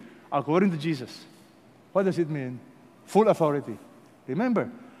you, according to Jesus, what does it mean? Full authority. Remember,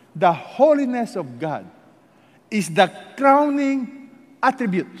 the holiness of God is the crowning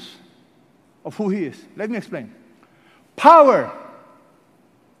attributes of who He is. Let me explain. Power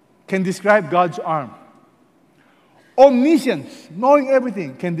can describe God's arm. Omniscience, knowing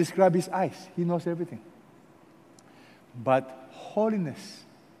everything, can describe His eyes. He knows everything. But holiness,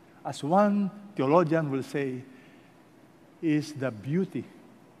 as one theologian will say, is the beauty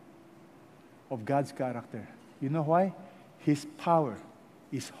of God's character. You know why? His power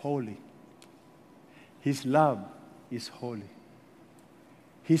is holy. His love is holy.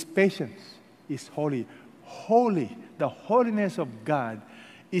 His patience is holy. Holy, the holiness of God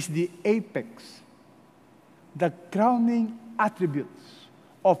is the apex, the crowning attributes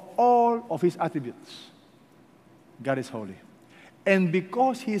of all of His attributes. God is holy. And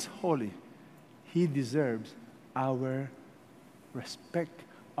because He is holy, He deserves our respect,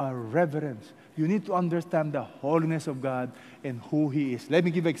 our reverence. You need to understand the holiness of God and who He is. Let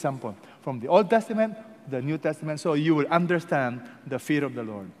me give an example from the Old Testament, the New Testament, so you will understand the fear of the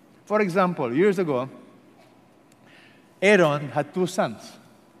Lord. For example, years ago, Aaron had 2 sons.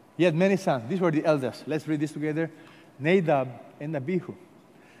 He had many sons. These were the eldest. Let's read this together. Nadab and Abihu.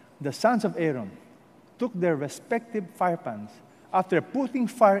 The sons of Aaron took their respective fire pans. After putting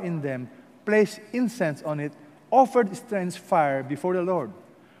fire in them, placed incense on it, offered strange fire before the Lord,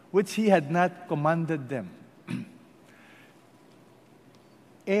 which He had not commanded them.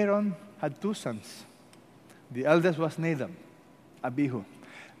 Aaron had 2 sons. The eldest was Nadab, Abihu.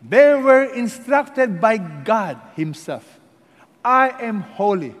 They were instructed by God Himself. I am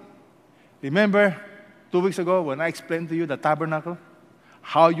holy. Remember 2 weeks ago when I explained to you the tabernacle?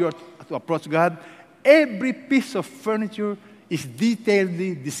 How you are to approach God? Every piece of furniture is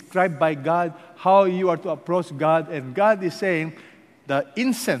detailedly described by God, how you are to approach God. And God is saying, the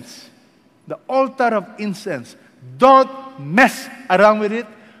incense, the altar of incense, don't mess around with it.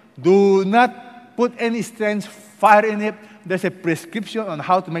 Do not put any strange fire in it. There's a prescription on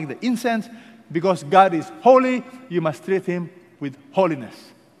how to make the incense. Because God is holy, you must treat Him with holiness.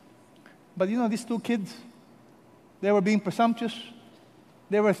 But you know, these two kids, they were being presumptuous.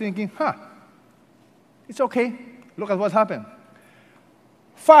 They were thinking, it's okay. Look at what happened.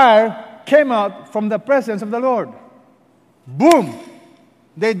 Fire came out from the presence of the Lord. Boom!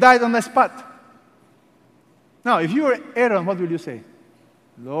 They died on the spot. Now, if you were Aaron, what will you say?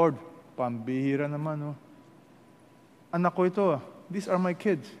 Lord, pambihira naman, oh. Anak ko ito, these are my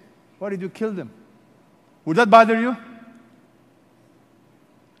kids. Why did you kill them? Would that bother you?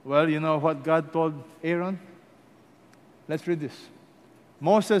 Well, you know what God told Aaron? Let's read this.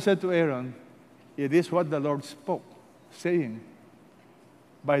 Moses said to Aaron, it is what the Lord spoke, saying,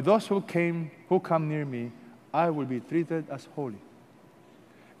 by those who come near me, I will be treated as holy.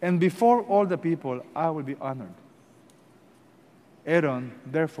 And before all the people, I will be honored. Aaron,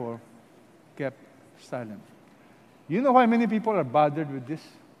 therefore, kept silent. You know why many people are bothered with this?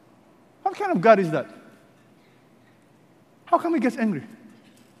 What kind of God is that? How come He gets angry?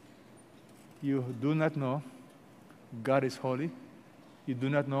 You do not know God is holy. You do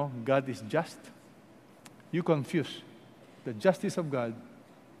not know God is just. You confuse the justice of God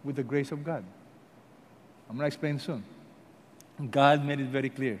with the grace of God. I'm going to explain soon. God made it very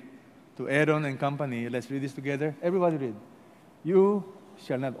clear to Aaron and company. Let's read this together. Everybody read. You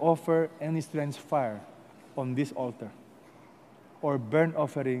shall not offer any strange fire on this altar, or burnt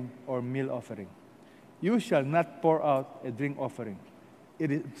offering or meal offering. You shall not pour out a drink offering.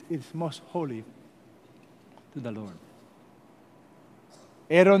 It is most holy to the Lord.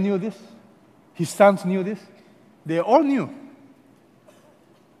 Aaron knew this. His sons knew this. They all knew.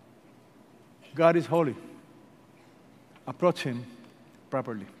 God is holy. Approach Him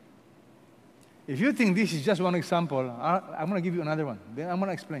properly. If you think this is just one example, I'm going to give you another one. Then I'm going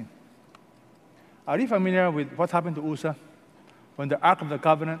to explain. Are you familiar with what happened to Uzzah when the Ark of the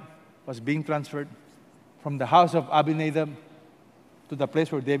Covenant was being transferred from the house of Abinadab to the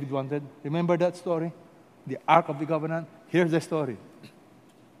place where David wanted? Remember that story? The Ark of the Covenant? Here's the story.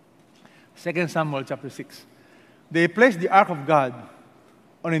 2 Samuel chapter 6. They placed the Ark of God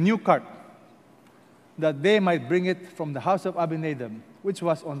on a new cart that they might bring it from the house of Abinadab, which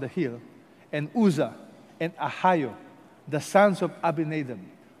was on the hill, and Uzzah and Ahio, the sons of Abinadab,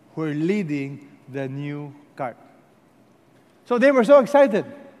 were leading the new cart. So they were so excited.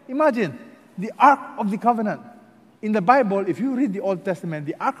 Imagine, the Ark of the Covenant. In the Bible, if you read the Old Testament,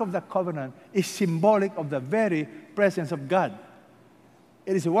 the Ark of the Covenant is symbolic of the very presence of God.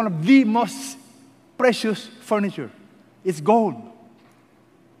 It is one of the most precious furniture. It's gold.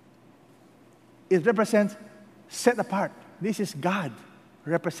 It represents set apart. This is God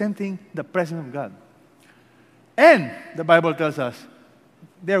representing the presence of God. And the Bible tells us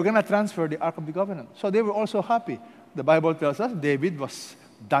they were going to transfer the Ark of the Covenant. So they were also happy. The Bible tells us David was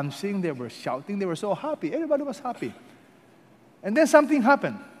dancing, they were shouting, they were so happy. Everybody was happy. And then something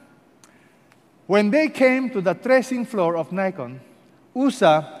happened. When they came to the threshing floor of Nikon,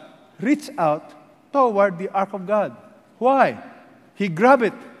 Uzzah reached out toward the Ark of God. Why? He grabbed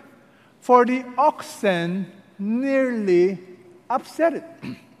it. For the oxen nearly upset it.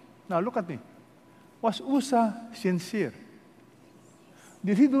 Now look at me. Was Uzzah sincere?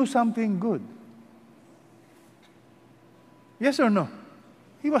 Did he do something good? Yes or no?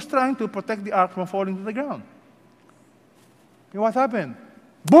 He was trying to protect the ark from falling to the ground. And what happened?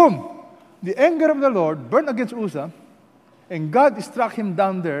 Boom! The anger of the Lord burned against Uzzah, and God struck him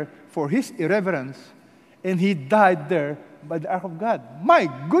down there for his irreverence, and he died there by the ark of God. My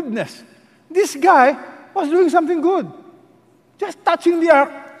goodness! This guy was doing something good. Just touching the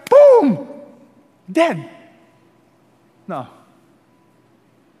ark, boom! Dead. Now,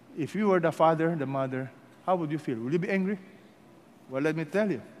 if you were the father, the mother, how would you feel? Would you be angry? Well, let me tell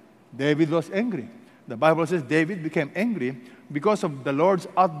you. David was angry. The Bible says David became angry because of the Lord's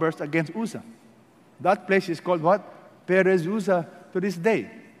outburst against Uzzah. That place is called what? Perez Uzzah to this day.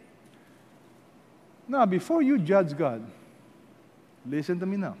 Now, before you judge God, listen to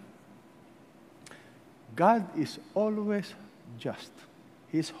me now. God is always just.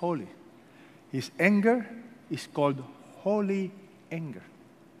 He's holy. His anger is called holy anger.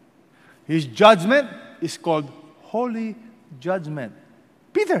 His judgment is called holy judgment.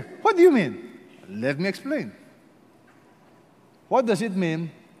 Peter, what do you mean? Let me explain. What does it mean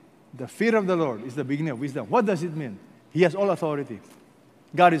The fear of the Lord is the beginning of wisdom. What does it mean? He has all authority.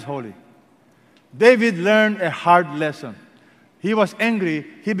 God is holy. David learned a hard lesson. He was angry.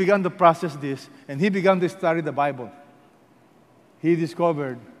 He began to process this, and he began to study the Bible. He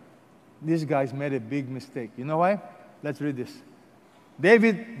discovered these guys made a big mistake. You know why? Let's read this.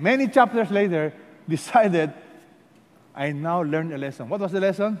 David, many chapters later, decided, I now learned a lesson. What was the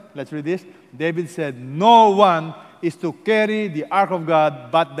lesson? Let's read this. David said, no one is to carry the ark of God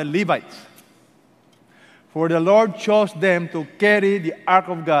but the Levites. For the Lord chose them to carry the ark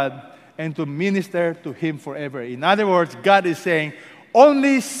of God and to minister to Him forever. In other words, God is saying,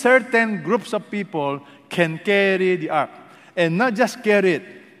 only certain groups of people can carry the ark. And not just carry it.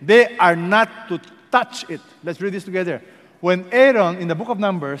 They are not to touch it. Let's read this together. When Aaron, in the book of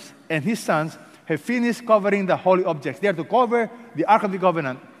Numbers, and his sons have finished covering the holy objects, they are to cover the Ark of the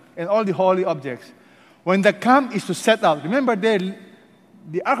Covenant and all the holy objects. When the camp is to set out, remember the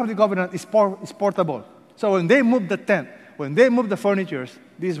Ark of the Covenant is portable. So when they move the tent, when they move the furnitures,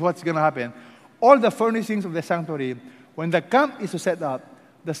 this is what's going to happen. All the furnishings of the sanctuary, when the camp is to set out,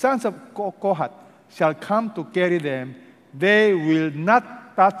 the sons of Kohath shall come to carry them. They will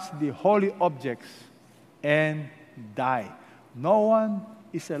not touch the holy objects and die. No one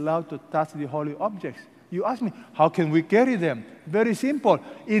is allowed to touch the holy objects. You ask me, how can we carry them? Very simple.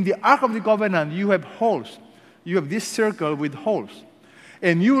 In the Ark of the Covenant, you have holes. You have this circle with holes.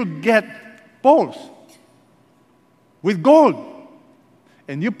 And you will get poles with gold.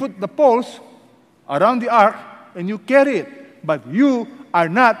 And you put the poles around the ark and you carry it. But you are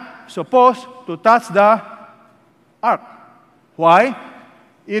not supposed to touch the ark. Why?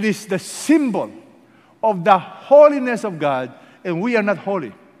 It is the symbol of the holiness of God, and we are not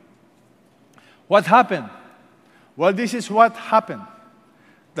holy. What happened? Well, this is what happened.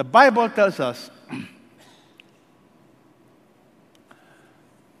 The Bible tells us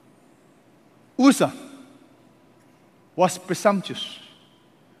Uzzah was presumptuous.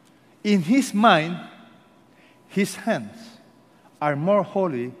 In his mind, his hands are more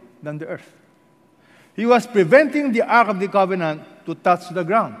holy than the earth. He was preventing the Ark of the Covenant to touch the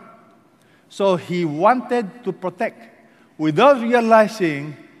ground. So he wanted to protect, without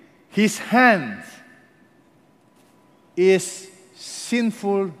realizing his hands is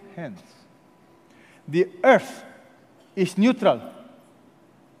sinful hands. The earth is neutral.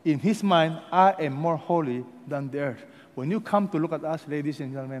 In his mind, I am more holy than the earth. When you come to look at us, ladies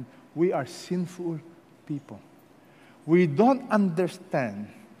and gentlemen, we are sinful people. We don't understand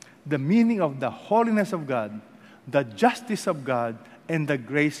the meaning of the holiness of God, the justice of God, and the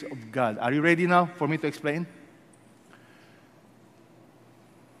grace of God. Are you ready now for me to explain?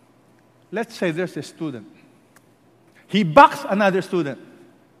 Let's say there's a student. He bucks another student.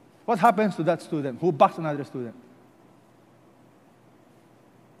 What happens to that student who bucks another student?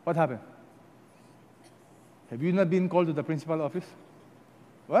 What happened? Have you not been called to the principal's office?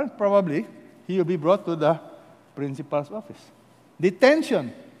 Well, probably he will be brought to the principal's office.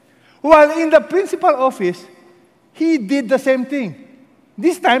 Detention. While in the principal's office, he did the same thing.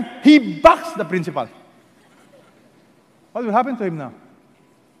 This time, he bucks the principal. What will happen to him now?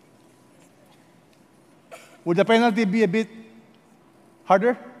 Would the penalty be a bit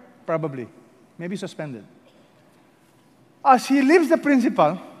harder? Probably. Maybe suspended. As he leaves the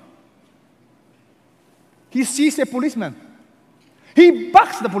principal, he sees a policeman. He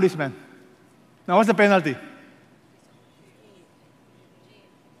bucks the policeman. Now, what's the penalty?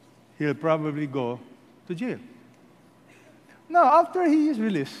 He'll probably go to jail. Now, after he is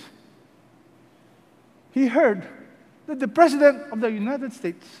released, he heard that the President of the United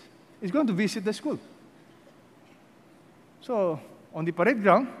States is going to visit the school. So, on the parade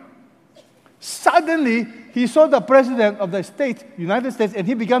ground, suddenly he saw the President of the United States, and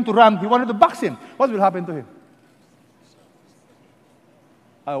he began to run. He wanted to box him. What will happen to him?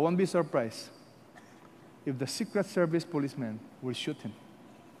 I won't be surprised if the Secret Service policeman will shoot him.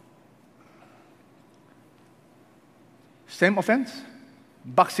 Same offense?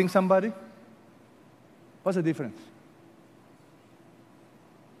 Boxing somebody? What's the difference?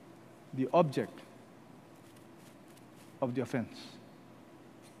 The object of the offense.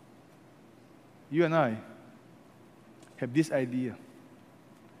 You and I have this idea.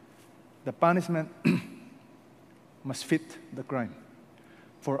 The punishment must fit the crime.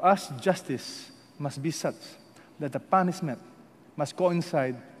 For us, justice must be such that the punishment must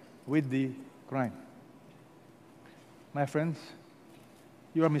coincide with the crime. My friends,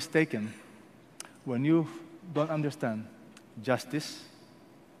 you are mistaken when you don't understand justice,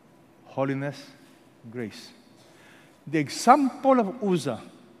 holiness, grace. The example of Uzzah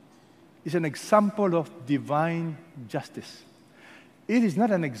is an example of divine justice. it is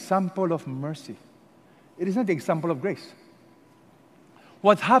not an example of mercy. It is not the example of grace.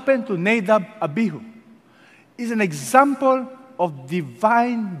 What happened to Nadab Abihu is an example of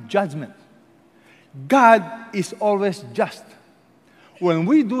divine judgment. God is always just. When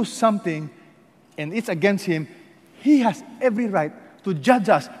we do something and it's against Him, He has every right to judge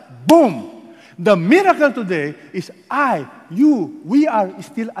us. Boom! The miracle today is we are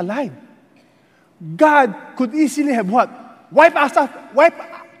still alive. God could easily have what? Wipe us out, wipe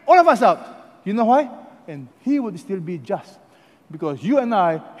all of us out. You know why? And He would still be just. Because you and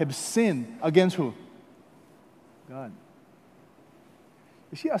I have sinned against who? God.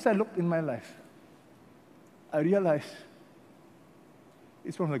 You see, as I looked in my life, I realized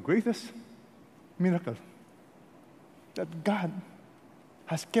it's one of the greatest miracles that God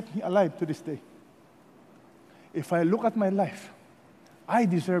has kept me alive to this day. If I look at my life, I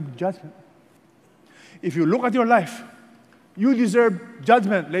deserve judgment. If you look at your life, you deserve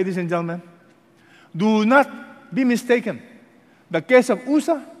judgment, ladies and gentlemen. Do not be mistaken. The case of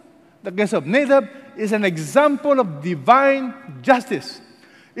Uzzah, the case of Nadab, is an example of divine justice.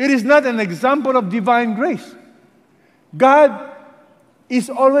 It is not an example of divine grace. God is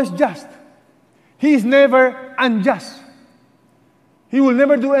always just. He is never unjust. He will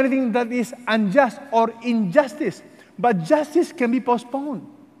never do anything that is unjust or injustice. But justice can be postponed.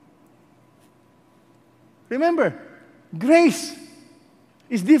 Remember, grace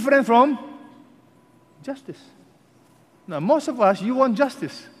is different from justice. Now, most of us, you want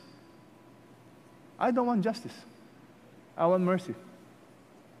justice. I don't want justice. I want mercy.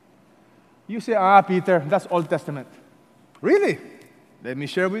 You say, Peter, that's Old Testament. Really? Let me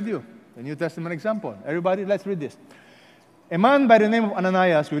share with you the New Testament example. Everybody, let's read this. A man by the name of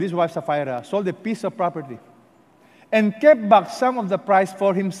Ananias with his wife Sapphira sold a piece of property and kept back some of the price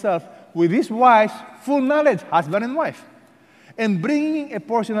for himself with his wife's full knowledge, husband and wife. And bringing a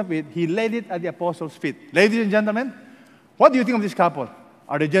portion of it, he laid it at the apostles' feet. Ladies and gentlemen, what do you think of this couple?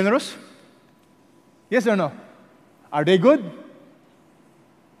 Are they generous? Yes or no? Are they good?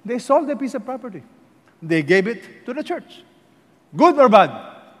 They sold a piece of property. They gave it to the church. Good or bad?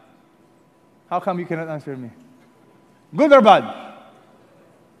 How come you cannot answer me? Good or bad?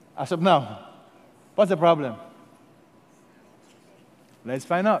 As of now, what's the problem? Let's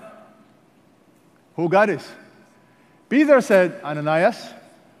find out who God is. Peter said, Ananias,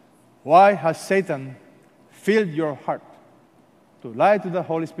 why has Satan filled your heart to lie to the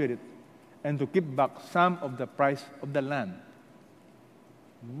Holy Spirit and to keep back some of the price of the land?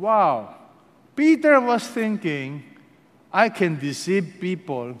 Wow. Peter was thinking, I can deceive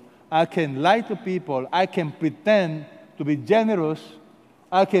people, I can lie to people, I can pretend to be generous,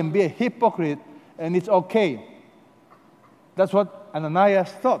 I can be a hypocrite, and it's okay. That's what Ananias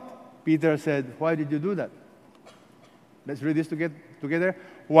thought. Peter said, why did you do that? Let's read this together.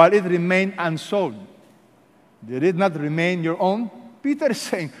 While it remained unsold, did it not remain your own? Peter is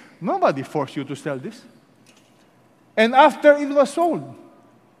saying, nobody forced you to sell this. And after it was sold,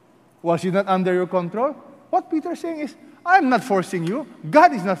 was it not under your control? What Peter is saying is, I'm not forcing you.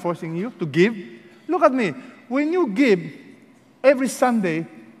 God is not forcing you to give. Look at me. When you give every Sunday,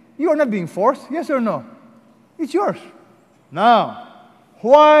 you are not being forced, yes or no? It's yours. Now,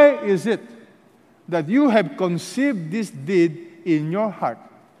 why is it that you have conceived this deed in your heart?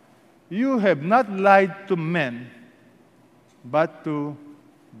 You have not lied to men, but to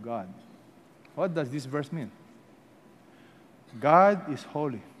God. What does this verse mean? God is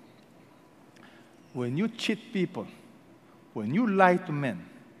holy. When you cheat people, when you lie to men,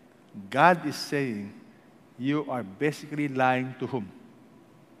 God is saying you are basically lying to whom?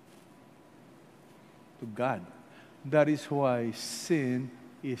 To God. That is why sin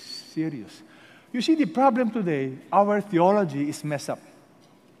is serious. You see, the problem today, our theology is messed up.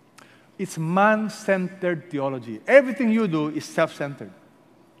 It's man-centered theology. Everything you do is self-centered.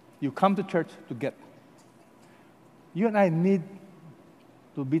 You come to church to get. You and I need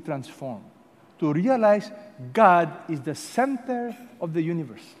to be transformed, to realize God is the center of the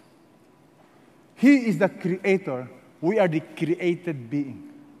universe. He is the creator. We are the created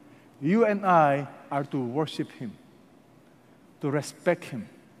being. You and I are to worship Him, to respect Him,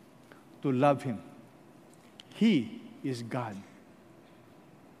 to love Him. He is God.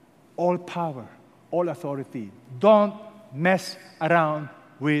 All power, all authority. Don't mess around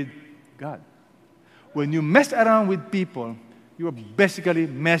with God. When you mess around with people, you are basically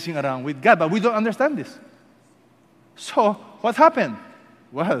messing around with God. But we don't understand this. So, what happened?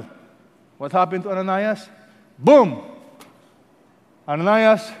 Well, what happened to Ananias? Boom!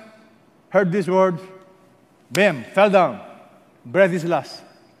 Ananias heard this word. Bam! Fell down. Breath is last.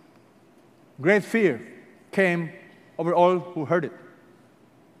 Great fear came over all who heard it.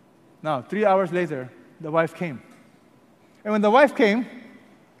 Now, 3 hours later, the wife came. And when the wife came,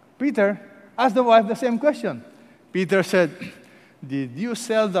 Peter asked the wife the same question. Peter said, "Did you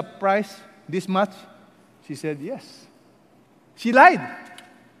sell the price this much?" She said, "Yes." She lied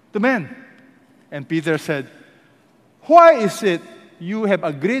to men. And Peter said, "Why is it you have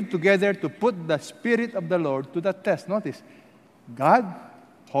agreed together to put the Spirit of the Lord to the test?" Notice, God,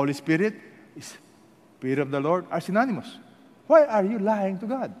 Holy Spirit, Spirit of the Lord are synonymous. Why are you lying to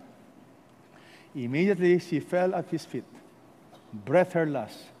God? Immediately she fell at his feet, breathed her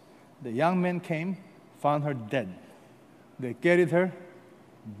last. The young men came, found her dead. They carried her,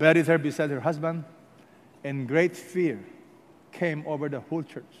 buried her beside her husband, and great fear came over the whole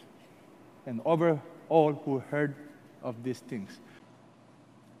church and over all who heard of these things.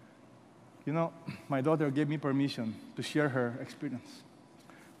 You know, my daughter gave me permission to share her experience.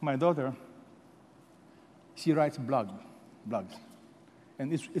 My daughter, she writes blogs.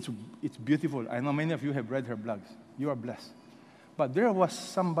 And it's beautiful. I know many of you have read her blogs. You are blessed. But there was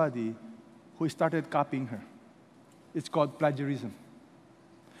somebody who started copying her. It's called plagiarism.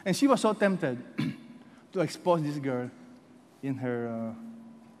 And she was so tempted to expose this girl in her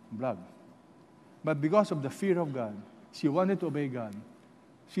blog. But because of the fear of God, she wanted to obey God.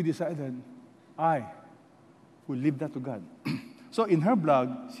 She decided, I will leave that to God. So in her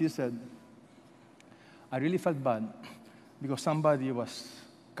blog, she said, I really felt bad because somebody was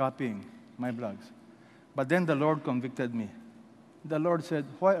copying my blogs. But then the Lord convicted me. The Lord said,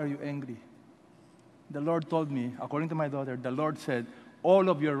 why are you angry? The Lord told me, according to my daughter, the Lord said, all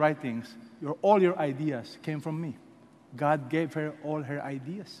of your writings, all your ideas came from me. God gave her all her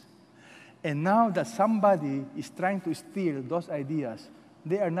ideas. And now that somebody is trying to steal those ideas,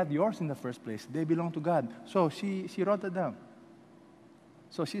 they are not yours in the first place. They belong to God. So she wrote it down.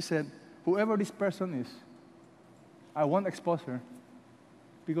 So she said, whoever this person is, I won't expose her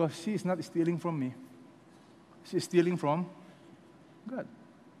because she is not stealing from me. She's stealing from God.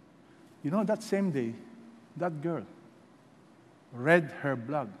 You know, that same day, that girl read her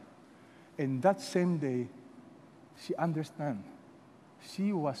blog. And that same day, she understand.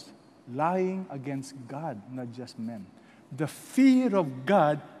 She was lying against God, not just men. The fear of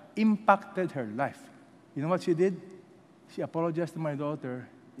God impacted her life. You know what she did? She apologized to my daughter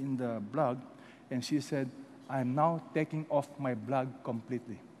in the blog, and she said, I'm now taking off my blog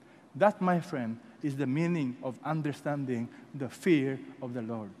completely. That, my friend, is the meaning of understanding the fear of the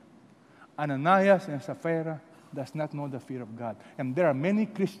Lord. Ananias and Sapphira does not know the fear of God. And there are many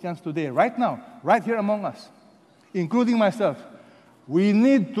Christians today, right now, right here among us, including myself. We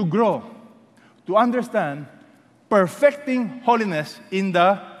need to grow to understand perfecting holiness in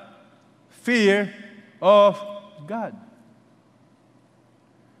the fear of God.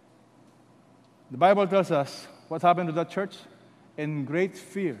 The Bible tells us what happened to that church, and great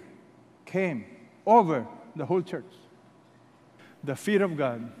fear came over the whole church. The fear of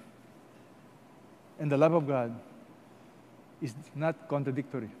God and the love of God is not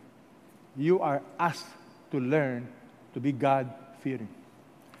contradictory. You are asked to learn to be God-fearing.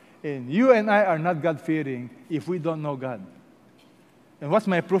 And you and I are not God-fearing if we don't know God. And what's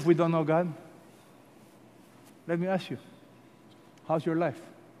my proof we don't know God? Let me ask you, how's your life?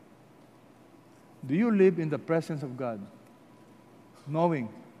 Do you live in the presence of God, knowing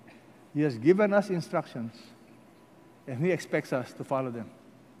He has given us instructions and He expects us to follow them?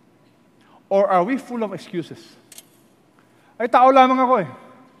 Or are we full of excuses? Ay, tao lamang ako eh.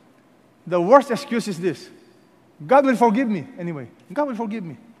 The worst excuse is this: God will forgive me anyway. God will forgive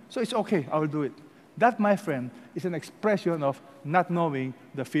me. So it's okay, I will do it. That, my friend, is an expression of not knowing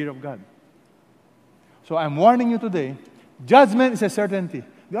the fear of God. So I'm warning you today, judgment is a certainty.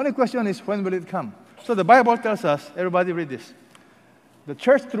 The only question is, when will it come? So the Bible tells us, everybody read this. The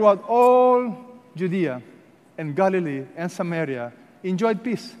church throughout all Judea and Galilee and Samaria enjoyed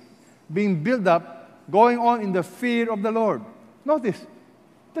peace, being built up, going on in the fear of the Lord. Notice,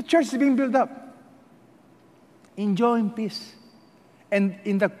 the church is being built up, enjoying peace, and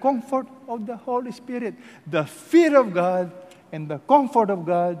in the comfort of the Holy Spirit. The fear of God and the comfort of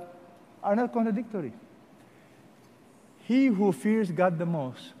God are not contradictory. He who fears God the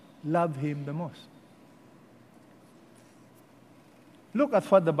most, loves Him the most. Look at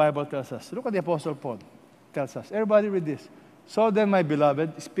what the Bible tells us. Look at the Apostle Paul tells us. Everybody read this. So then, my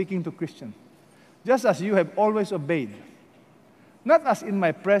beloved, speaking to Christians, just as you have always obeyed, not as in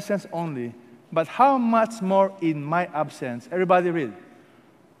my presence only, but how much more in my absence. Everybody read.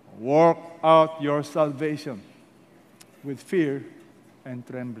 Work out your salvation with fear and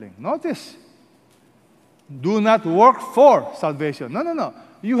trembling. Notice, do not work for salvation. No.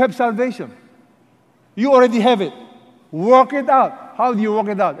 You have salvation. You already have it. Work it out. How do you work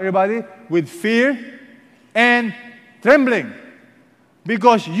it out? Everybody? With fear and trembling.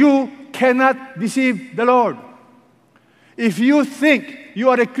 Because you cannot deceive the Lord. If you think you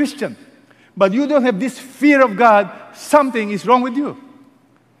are a Christian, but you don't have this fear of God, something is wrong with you.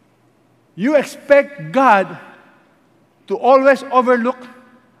 You expect God to always overlook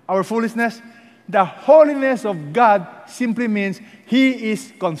our foolishness. The holiness of God simply means He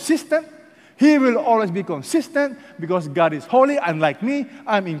is consistent. He will always be consistent because God is holy. Unlike me,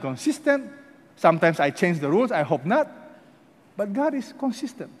 I'm inconsistent. Sometimes I change the rules. I hope not. But God is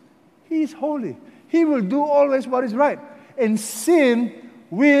consistent. He is holy. He will do always what is right. And sin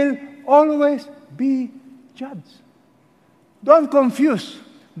will always be judged. Don't confuse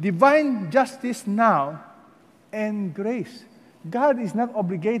divine justice now and grace. God is not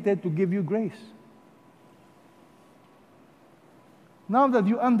obligated to give you grace. Now that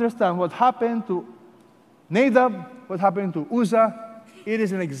you understand what happened to Nadab, what happened to Uzzah, it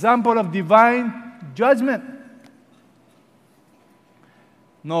is an example of divine judgment.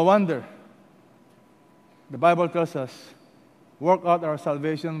 No wonder the Bible tells us, work out our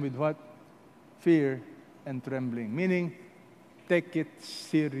salvation with what? Fear and trembling. Meaning, take it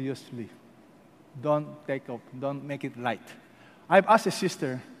seriously. Don't make it light. I've asked a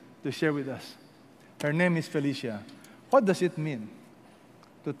sister to share with us. Her name is Felicia. What does it mean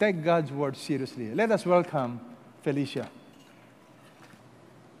to take God's word seriously? Let us welcome Felicia.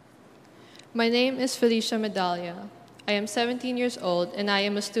 My name is Felicia Medalla. I am 17 years old and I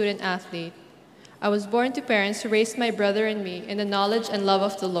am a student athlete. I was born to parents who raised my brother and me in the knowledge and love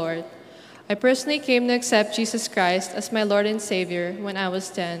of the Lord. I personally came to accept Jesus Christ as my Lord and Savior when I was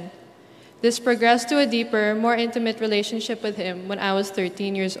 10. This progressed to a deeper, more intimate relationship with Him when I was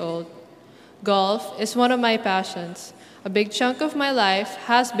 13 years old. Golf is one of my passions. A big chunk of my life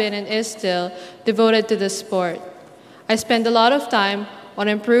has been and is still devoted to this sport. I spend a lot of time on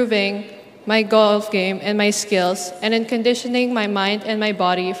improving my golf game and my skills and in conditioning my mind and my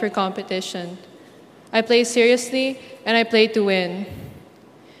body for competition. I play seriously and I play to win.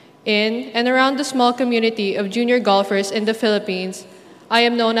 In and around the small community of junior golfers in the Philippines, I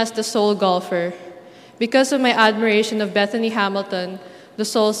am known as the Soul Golfer because of my admiration of Bethany Hamilton, the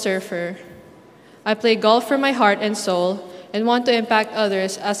Soul Surfer. I play golf for my heart and soul and want to impact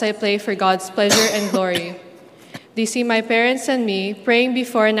others as I play for God's pleasure and glory. They see my parents and me praying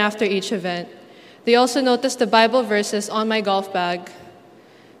before and after each event. They also notice the Bible verses on my golf bag.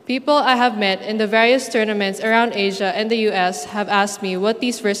 People I have met in the various tournaments around Asia and the US have asked me what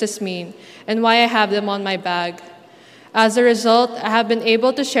these verses mean and why I have them on my bag. As a result, I have been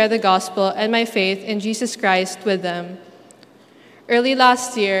able to share the gospel and my faith in Jesus Christ with them. Early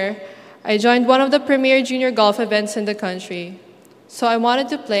last year, I joined one of the premier junior golf events in the country, so I wanted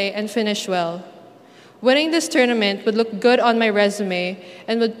to play and finish well. Winning this tournament would look good on my resume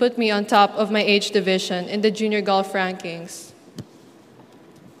and would put me on top of my age division in the junior golf rankings.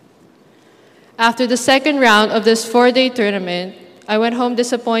 After the second round of this 4-day tournament, I went home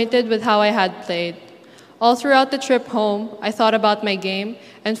disappointed with how I had played. All throughout the trip home, I thought about my game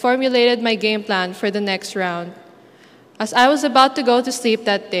and formulated my game plan for the next round. As I was about to go to sleep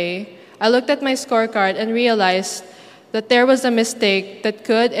that day, I looked at my scorecard and realized that there was a mistake that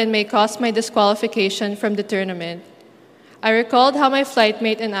could and may cost my disqualification from the tournament. I recalled how my flight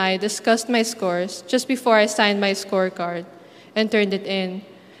mate and I discussed my scores just before I signed my scorecard and turned it in.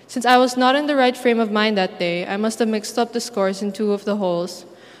 Since I was not in the right frame of mind that day, I must have mixed up the scores in 2 of the holes.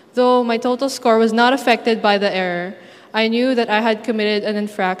 Though my total score was not affected by the error, I knew that I had committed an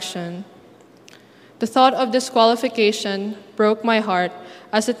infraction. The thought of disqualification broke my heart,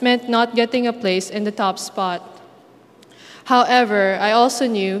 as it meant not getting a place in the top spot. However, I also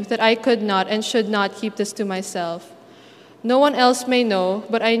knew that I could not and should not keep this to myself. No one else may know,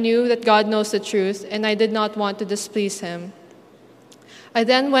 but I knew that God knows the truth, and I did not want to displease Him. I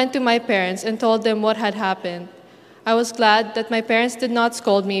then went to my parents and told them what had happened. I was glad that my parents did not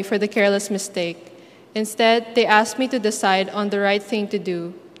scold me for the careless mistake. Instead, they asked me to decide on the right thing to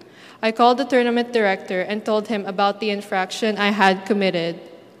do. I called the tournament director and told him about the infraction I had committed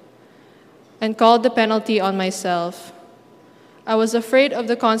and called the penalty on myself. I was afraid of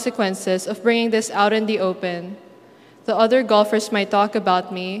the consequences of bringing this out in the open. The other golfers might talk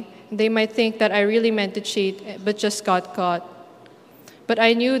about me. They might think that I really meant to cheat but just got caught. But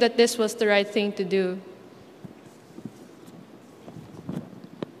I knew that this was the right thing to do.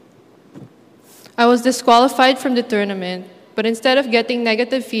 I was disqualified from the tournament, but instead of getting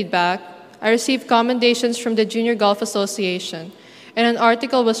negative feedback, I received commendations from the Junior Golf Association, and an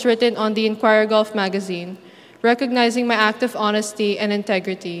article was written on the Inquirer Golf magazine, recognizing my act of honesty and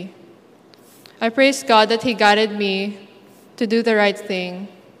integrity. I praise God that He guided me to do the right thing.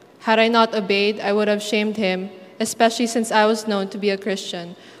 Had I not obeyed, I would have shamed him, especially since I was known to be a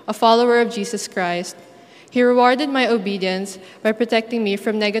Christian, a follower of Jesus Christ. He rewarded my obedience by protecting me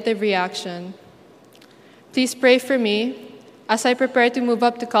from negative reaction. Please pray for me as I prepare to move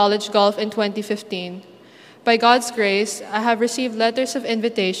up to college golf in 2015. By God's grace, I have received letters of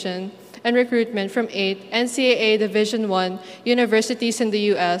invitation and recruitment from 8 NCAA Division I universities in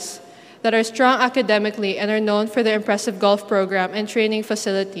the U.S. that are strong academically and are known for their impressive golf program and training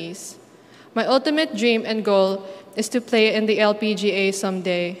facilities. My ultimate dream and goal is to play in the LPGA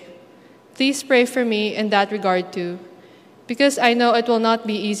someday. Please pray for me in that regard too, because I know it will not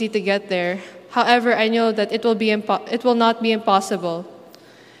be easy to get there. However, I know that it will not be impossible,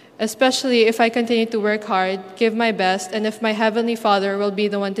 especially if I continue to work hard, give my best, and if my Heavenly Father will be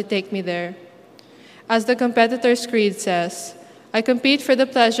the one to take me there. As the competitor's creed says, I compete for the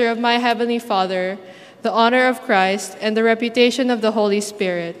pleasure of my Heavenly Father, the honor of Christ, and the reputation of the Holy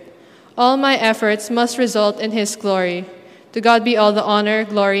Spirit. All my efforts must result in His glory. To God be all the honor,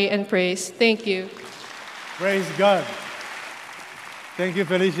 glory, and praise. Thank you. Praise God. Thank you,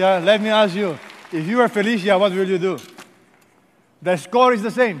 Felicia. Let me ask you, if you are Felicia, what will you do? The score is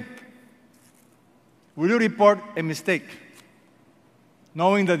the same. Will you report a mistake,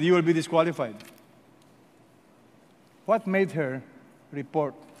 knowing that you will be disqualified? What made her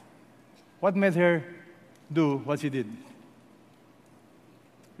report? What made her do what she did?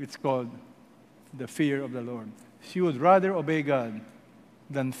 It's called the fear of the Lord. She would rather obey God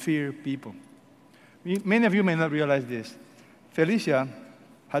than fear people. Many of you may not realize this. Felicia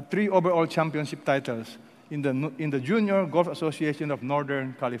had 3 overall championship titles in the Junior Golf Association of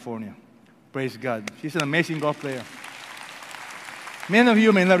Northern California. Praise God. She's an amazing golf player. Many of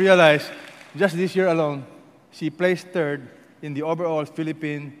you may not realize, just this year alone, she placed 3rd in the overall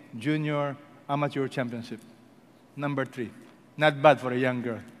Philippine Junior Amateur Championship. Number 3. Not bad for a young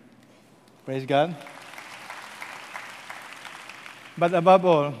girl. Praise God. But above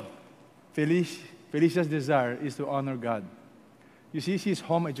all, Felicia's desire is to honor God. You see, she's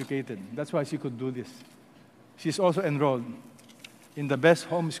home educated. That's why she could do this. She's also enrolled in the best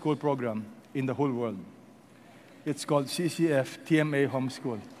homeschool program in the whole world. It's called CCF TMA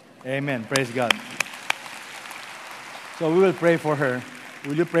Homeschool. Amen. Praise God. So we will pray for her.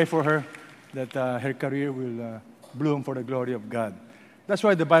 Will you pray for her that her career will bloom for the glory of God? That's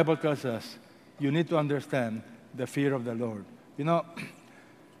why the Bible tells us you need to understand the fear of the Lord. You know,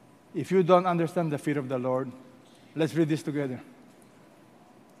 if you don't understand the fear of the Lord, let's read this together.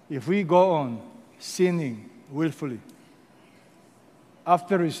 If we go on sinning willfully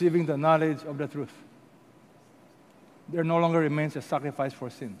after receiving the knowledge of the truth, there no longer remains a sacrifice for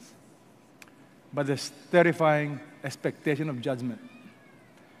sins, but the terrifying expectation of judgment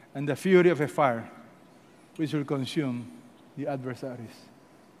and the fury of a fire which will consume the adversaries.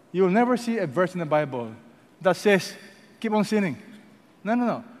 You will never see a verse in the Bible that says, keep on sinning. No, no,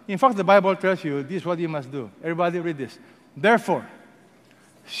 no. In fact, the Bible tells you this is what you must do. Everybody read this. Therefore,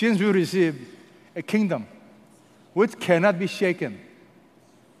 since we received a kingdom which cannot be shaken.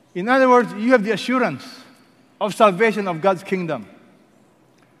 In other words, you have the assurance of salvation of God's kingdom.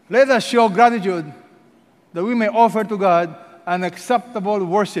 Let us show gratitude that we may offer to God an acceptable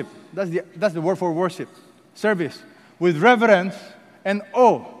worship. That's the word for worship. Service. With reverence and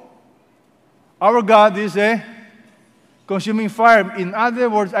awe. Our God is a consuming fire. In other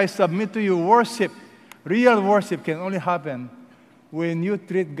words, I submit to you, worship, real worship can only happen when you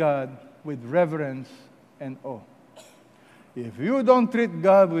treat God with reverence and awe. If you don't treat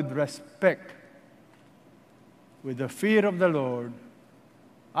God with respect, with the fear of the Lord,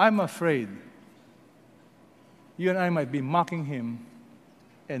 I'm afraid you and I might be mocking Him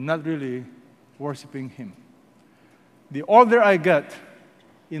and not really worshiping Him. The older I get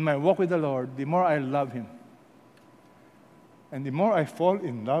in my walk with the Lord, the more I love Him. And the more I fall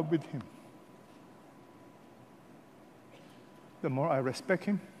in love with Him. The more I respect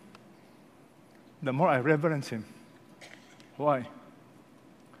Him. The more I reverence Him. Why?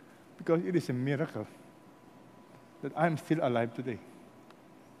 Because it is a miracle that I'm still alive today.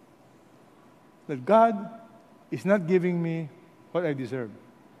 That God is not giving me what I deserve.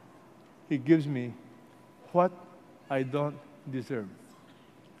 He gives me what I don't deserve.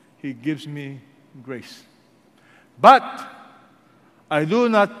 He gives me grace. But I do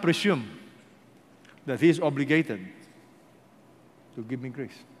not presume that He is obligated to give me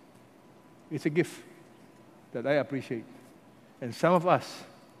grace. It's a gift that I appreciate. And some of us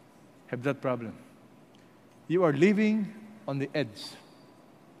have that problem. You are living on the edge.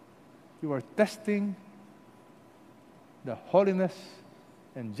 You are testing the holiness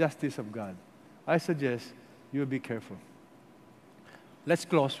and justice of God. I suggest you be careful. Let's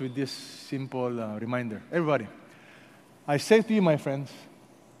close with this simple reminder. Everybody, I say to you, my friends,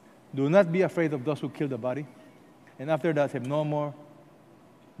 do not be afraid of those who kill the body, and after that have no more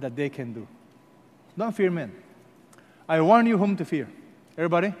that they can do. Don't fear men. I warn you whom to fear.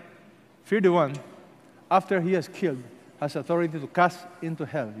 Everybody, fear the one, after he has killed, has authority to cast into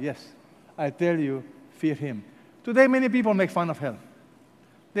hell. Yes, I tell you, fear him. Today, many people make fun of hell.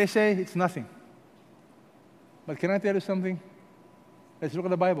 They say it's nothing. But can I tell you something? Let's look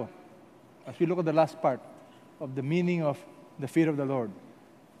at the Bible. As we look at the last part of the meaning of the fear of the Lord.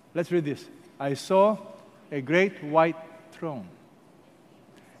 Let's read this. I saw a great white throne,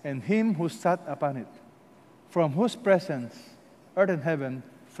 and him who sat upon it, from whose presence earth and heaven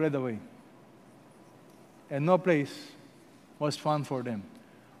fled away, and no place was found for them.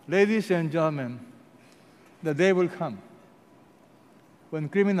 Ladies and gentlemen, the day will come when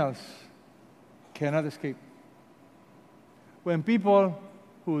criminals cannot escape. When people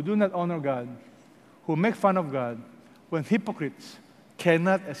who do not honor God, who make fun of God, when hypocrites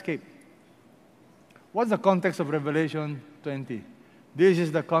cannot escape. What's the context of Revelation 20? This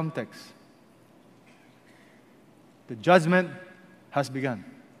is the context. The judgment has begun.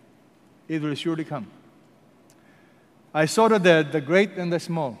 It will surely come. I saw the dead, the great and the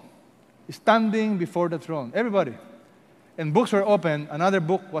small, standing before the throne. Everybody. And books were opened. Another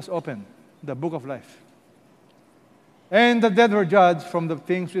book was opened, the book of life. And the dead were judged from the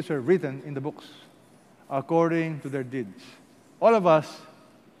things which were written in the books, according to their deeds. All of us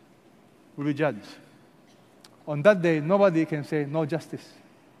will be judged. On that day, nobody can say no justice.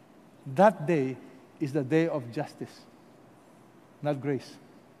 That day is the day of justice, not grace.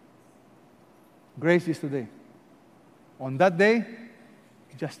 Grace is today. On that day,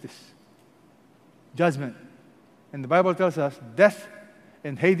 justice, judgment. And the Bible tells us death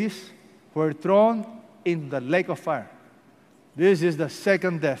and Hades were thrown into the lake of fire. This is the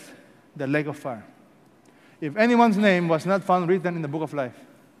second death, the lake of fire. If anyone's name was not found written in the book of life,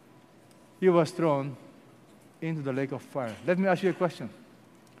 he was thrown into the lake of fire. Let me ask you a question.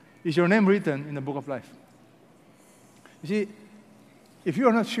 Is your name written in the book of life? You see, if you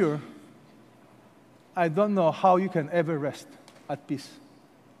are not sure, I don't know how you can ever rest at peace.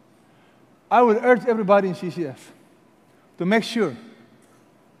 I would urge everybody in CCF to make sure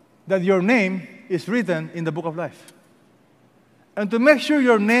that your name is written in the book of life. And to make sure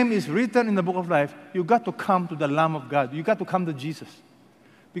your name is written in the book of life, you got to come to the Lamb of God. You got to come to Jesus.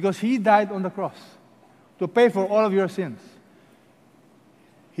 Because he died on the cross to pay for all of your sins.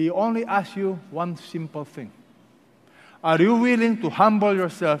 He only asks you one simple thing. Are you willing to humble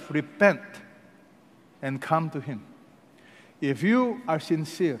yourself, repent, and come to him? If you are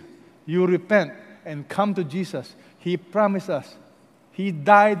sincere, you repent and come to Jesus, he promised us, he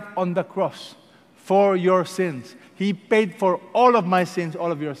died on the cross for your sins. He paid for all of my sins,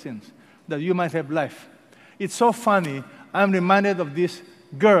 all of your sins, that you might have life. It's so funny. I'm reminded of this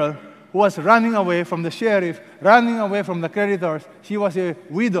girl who was running away from the sheriff, running away from the creditors. She was a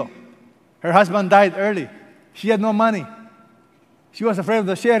widow. Her husband died early. She had no money. She was afraid of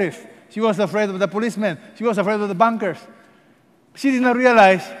the sheriff. She was afraid of the policemen. She was afraid of the bankers. She did not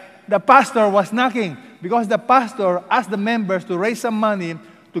realize the pastor was knocking, because the pastor asked the members to raise some money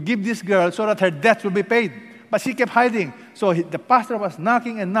to give this girl so that her debt will be paid. But she kept hiding. So the pastor was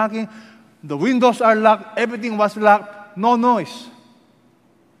knocking and knocking. The windows are locked. Everything was locked. No noise.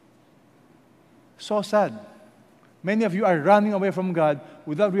 So sad. Many of you are running away from God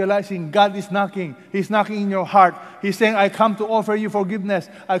without realizing God is knocking. He's knocking in your heart. He's saying, I come to offer you forgiveness.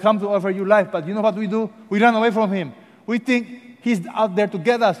 I come to offer you life. But you know what we do? We run away from him. We think he's out there to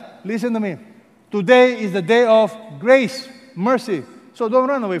get us. Listen to me. Today is the day of grace, mercy. So don't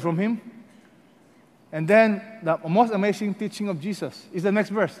run away from him. And then the most amazing teaching of Jesus is the next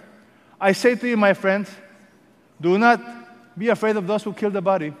verse. I say to you, my friends, do not be afraid of those who kill the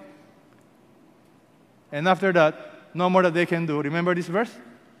body. And after that, no more that they can do. Remember this verse?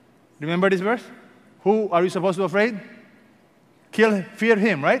 Remember this verse? Who are you supposed to afraid? Fear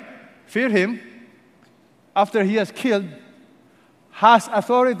him, right? Fear him. After he has killed, has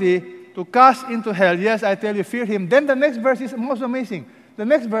authority to cast into hell. Yes, I tell you, fear him. Then the next verse is most amazing. The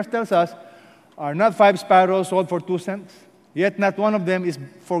next verse tells us, are not 5 sparrows sold for 2 cents? Yet not one of them is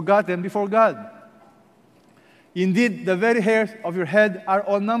forgotten before God. Indeed, the very hairs of your head are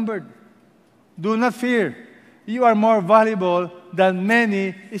all numbered. Do not fear. You are more valuable than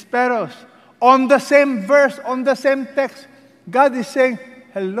many sparrows. On the same verse, on the same text, God is saying,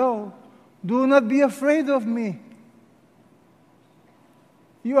 hello, do not be afraid of me.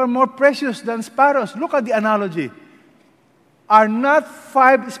 You are more precious than sparrows. Look at the analogy. Are not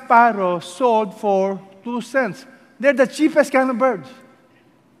 5 sparrows sold for 2 cents? They're the cheapest kind of birds.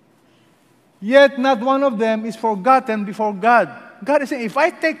 Yet not one of them is forgotten before God. God is saying, if I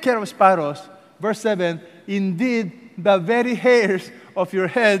take care of sparrows, verse 7, indeed, the very hairs of your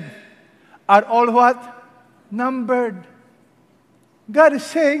head are all what? Numbered. God is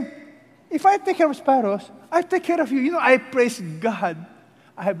saying, if I take care of sparrows, I take care of you. You know, I praise God.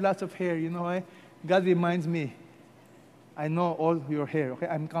 I have lots of hair, you know why? God reminds me, I know all your hair, okay?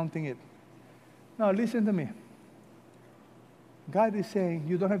 I'm counting it. Now, listen to me. God is saying,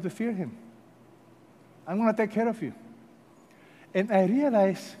 you don't have to fear Him. I'm going to take care of you. And I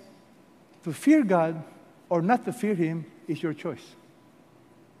realize to fear God or not to fear Him is your choice.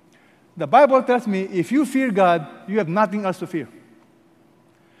 The Bible tells me if you fear God, you have nothing else to fear.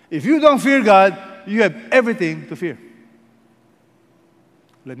 If you don't fear God, you have everything to fear.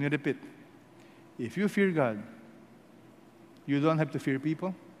 Let me repeat. If you fear God, you don't have to fear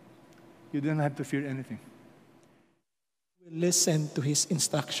people. You don't have to fear anything. Listen to His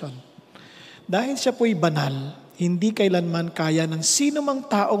instruction. Dahil siya po'y banal, hindi kailanman kaya ng sino mang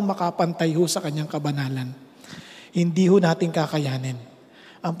taong makapantay ho sa kanyang kabanalan. Hindi ho natin kakayanin.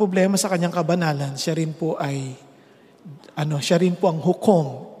 Ang problema sa kanyang kabanalan, siya rin po ang hukom,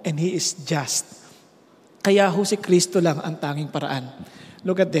 and He is just. Kaya ho si Kristo lang ang tanging paraan.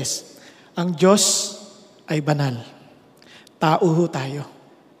 Look at this. Ang Diyos ay banal. Tao ho tayo.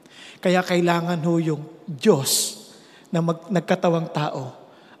 Kaya kailangan ho yung Diyos na nagkatawang tao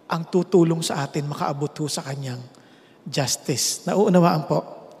ang tutulong sa atin makaabot ho sa kanyang justice. Nauunawaan po.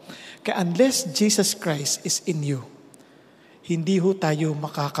 Kaya unless Jesus Christ is in you, hindi ho tayo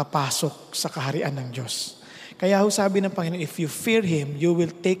makakapasok sa kaharian ng Diyos. Kaya ho sabi ng Panginoon, if you fear Him, you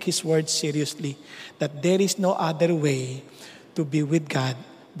will take His word seriously, that there is no other way to be with God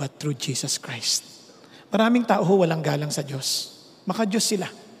but through Jesus Christ. Maraming tao ho walang galang sa Diyos. Maka-Diyos sila.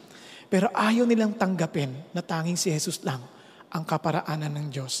 Pero ayaw nilang tanggapin na tanging si Jesus lang ang kaparaanan ng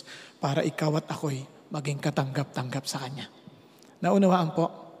Diyos para ikaw at ako'y maging katanggap-tanggap sa Kanya. Naunawaan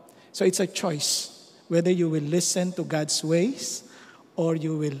po? So it's a choice whether you will listen to God's ways or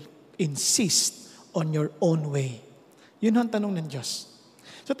you will insist on your own way. Yun ang tanong ng Diyos.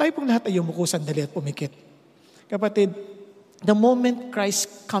 So tayo pong lahat ay yumuko sandali at pumikit. Kapatid, the moment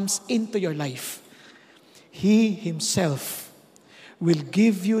Christ comes into your life, He Himself will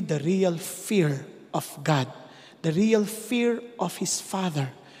give you the real fear of God, the real fear of His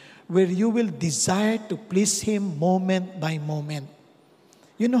Father, where you will desire to please Him moment by moment.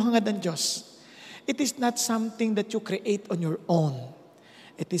 Yun ang hangad ng Diyos. It is not something that you create on your own.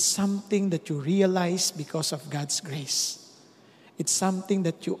 It is something that you realize because of God's grace. It's something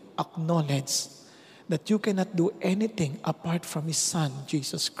that you acknowledge that you cannot do anything apart from His Son,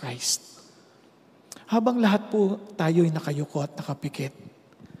 Jesus Christ. Habang lahat po tayo'y nakayuko at nakapikit,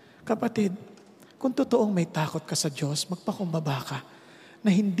 kapatid, kung totoong may takot ka sa Diyos, magpakumbaba ka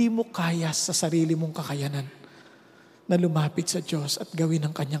na hindi mo kaya sa sarili mong kakayanan na lumapit sa Diyos at gawin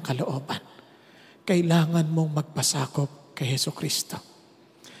ang Kanyang kalooban. Kailangan mong magpasakop kay Jesucristo.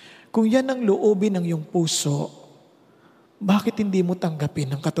 Kung yan ang loobin ng iyong puso, bakit hindi mo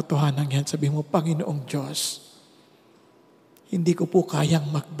tanggapin ang katotohanan yan? Sabi mo, Panginoong Diyos, hindi ko po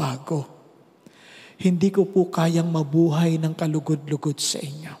kayang magbago. Hindi ko po kayang mabuhay ng kalugod-lugod sa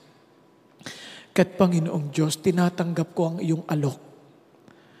inyo. Kat Panginoong Diyos, tinatanggap ko ang iyong alok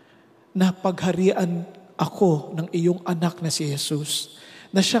na pagharian ako ng iyong anak na si Jesus,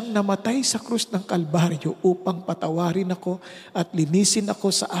 na siyang namatay sa krus ng Kalbaryo upang patawarin ako at linisin ako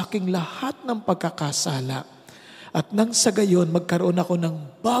sa aking lahat ng pagkakasala. At nang sa gayon, magkaroon ako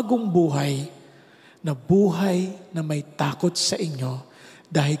ng bagong buhay na may takot sa inyo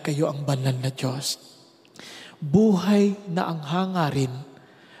dahil kayo ang banal na Diyos. Buhay na ang hangarin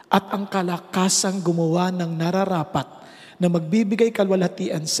at ang kalakasang gumawa ng nararapat na magbibigay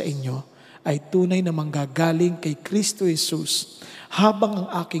kalwalhatian sa inyo ay tunay na manggagaling kay Kristo Jesus, habang ang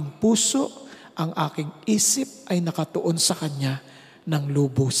aking puso, ang aking isip ay nakatuon sa Kanya ng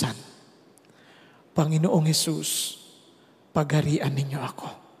lubusan. Panginoong Hesus, pagharian ninyo ako.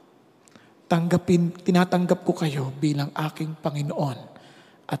 Tinatanggap ko kayo bilang aking Panginoon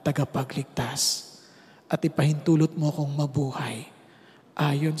at tagapagligtas. At ipahintulot mo akong mabuhay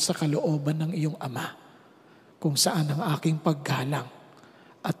ayon sa kalooban ng iyong Ama, kung saan ang aking paggalang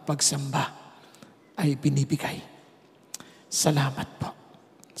at pagsamba ay binibigay. Salamat po.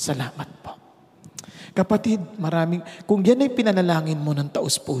 Salamat po. Kapatid, kung yan ay pinanalangin mo ng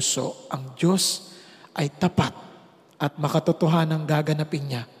taos-puso, ang Diyos ay tapat at makatotohanang gaganapin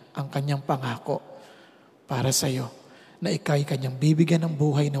niya ang Kanyang pangako para sa iyo, na ikaw ay Kanyang bibigyan ng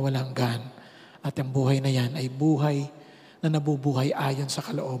buhay na walang gan, at ang buhay na yan ay buhay na nabubuhay ayon sa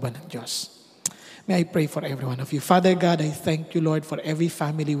kalooban ng Diyos. May I pray for every one of you. Father God, I thank you, Lord, for every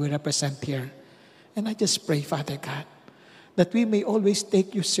family we represent here. And I just pray, Father God, that we may always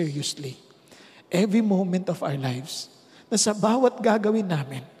take you seriously every moment of our lives. Na sa bawat gagawin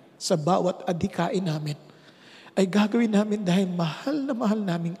namin, sa bawat adhikain namin, ay gagawin namin dahil mahal na mahal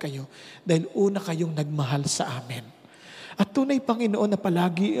namin kayo, dahil una kayong nagmahal sa amin. At tunay, Panginoon, na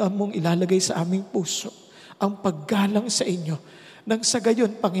palagi mong ilalagay sa aming puso ang paggalang sa inyo. Nang sa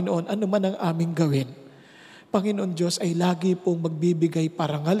gayon, Panginoon, ano man ang aming gawin, Panginoon Diyos ay lagi pong magbibigay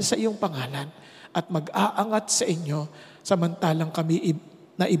parangal sa iyong pangalan at mag-aangat sa inyo samantalang kami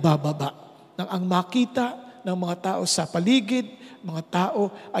na ibababa. Nang ang makita ng mga tao sa paligid, mga tao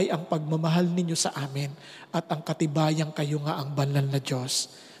ay ang pagmamahal ninyo sa amin at ang katibayang kayo nga ang banal na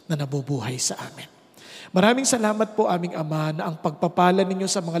Diyos na nabubuhay sa amin. Maraming salamat po, aming Ama, na ang pagpapala ninyo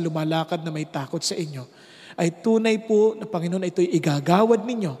sa mga lumalakad na may takot sa inyo ay tunay po na, Panginoon, ito'y igagawad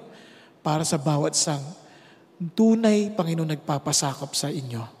ninyo para sa bawat sang tunay, Panginoon, nagpapasakop sa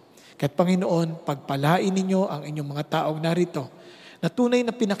inyo. Kaya't, Panginoon, pagpalain ninyo ang inyong mga taong narito na tunay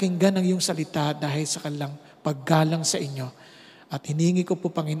na pinakinggan ang iyong salita dahil sa kanilang paggalang sa inyo. At hiningi ko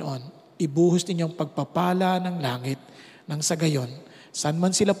po, Panginoon, ibuhos ninyong pagpapala ng langit nang sa gayon, saan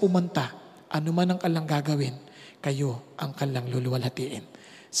man sila pumunta, ano man ang kanilang gagawin, kayo ang kanilang luluwalhatiin.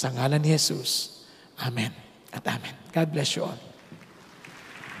 Sa ngalan ni Jesus, Amen at Amen. God bless you all.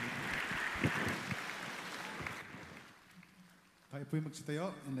 Tayo po'y magsitayo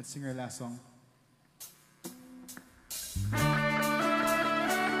and let's sing our last song.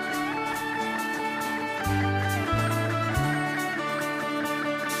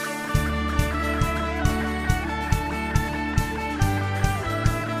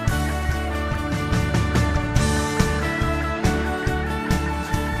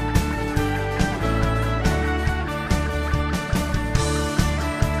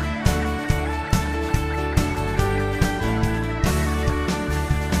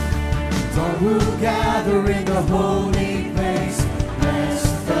 Who gather in the holy place, bless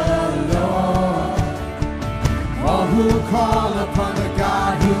the Lord. All who call upon the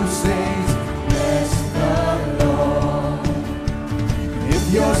God who saves, bless the Lord. If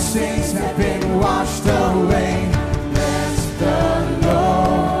your sins have been washed away, bless the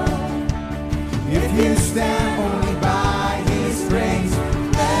Lord. If you stand only by His grace,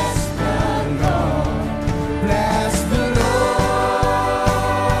 bless the Lord. Bless the Lord.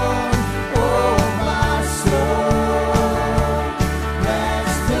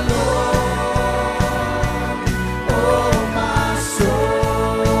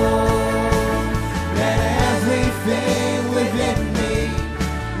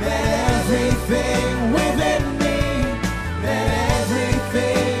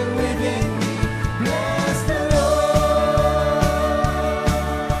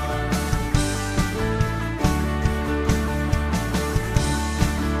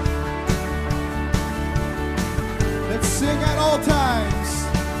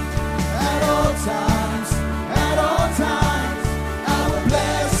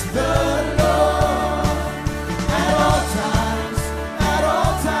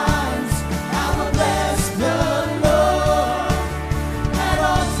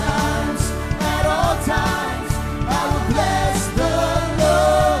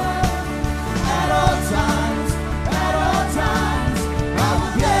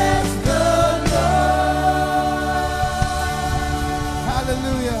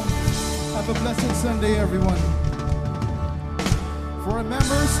 Sunday, everyone. For our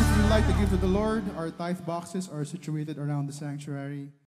members, if you'd like to give to the Lord, our tithe boxes are situated around the sanctuary.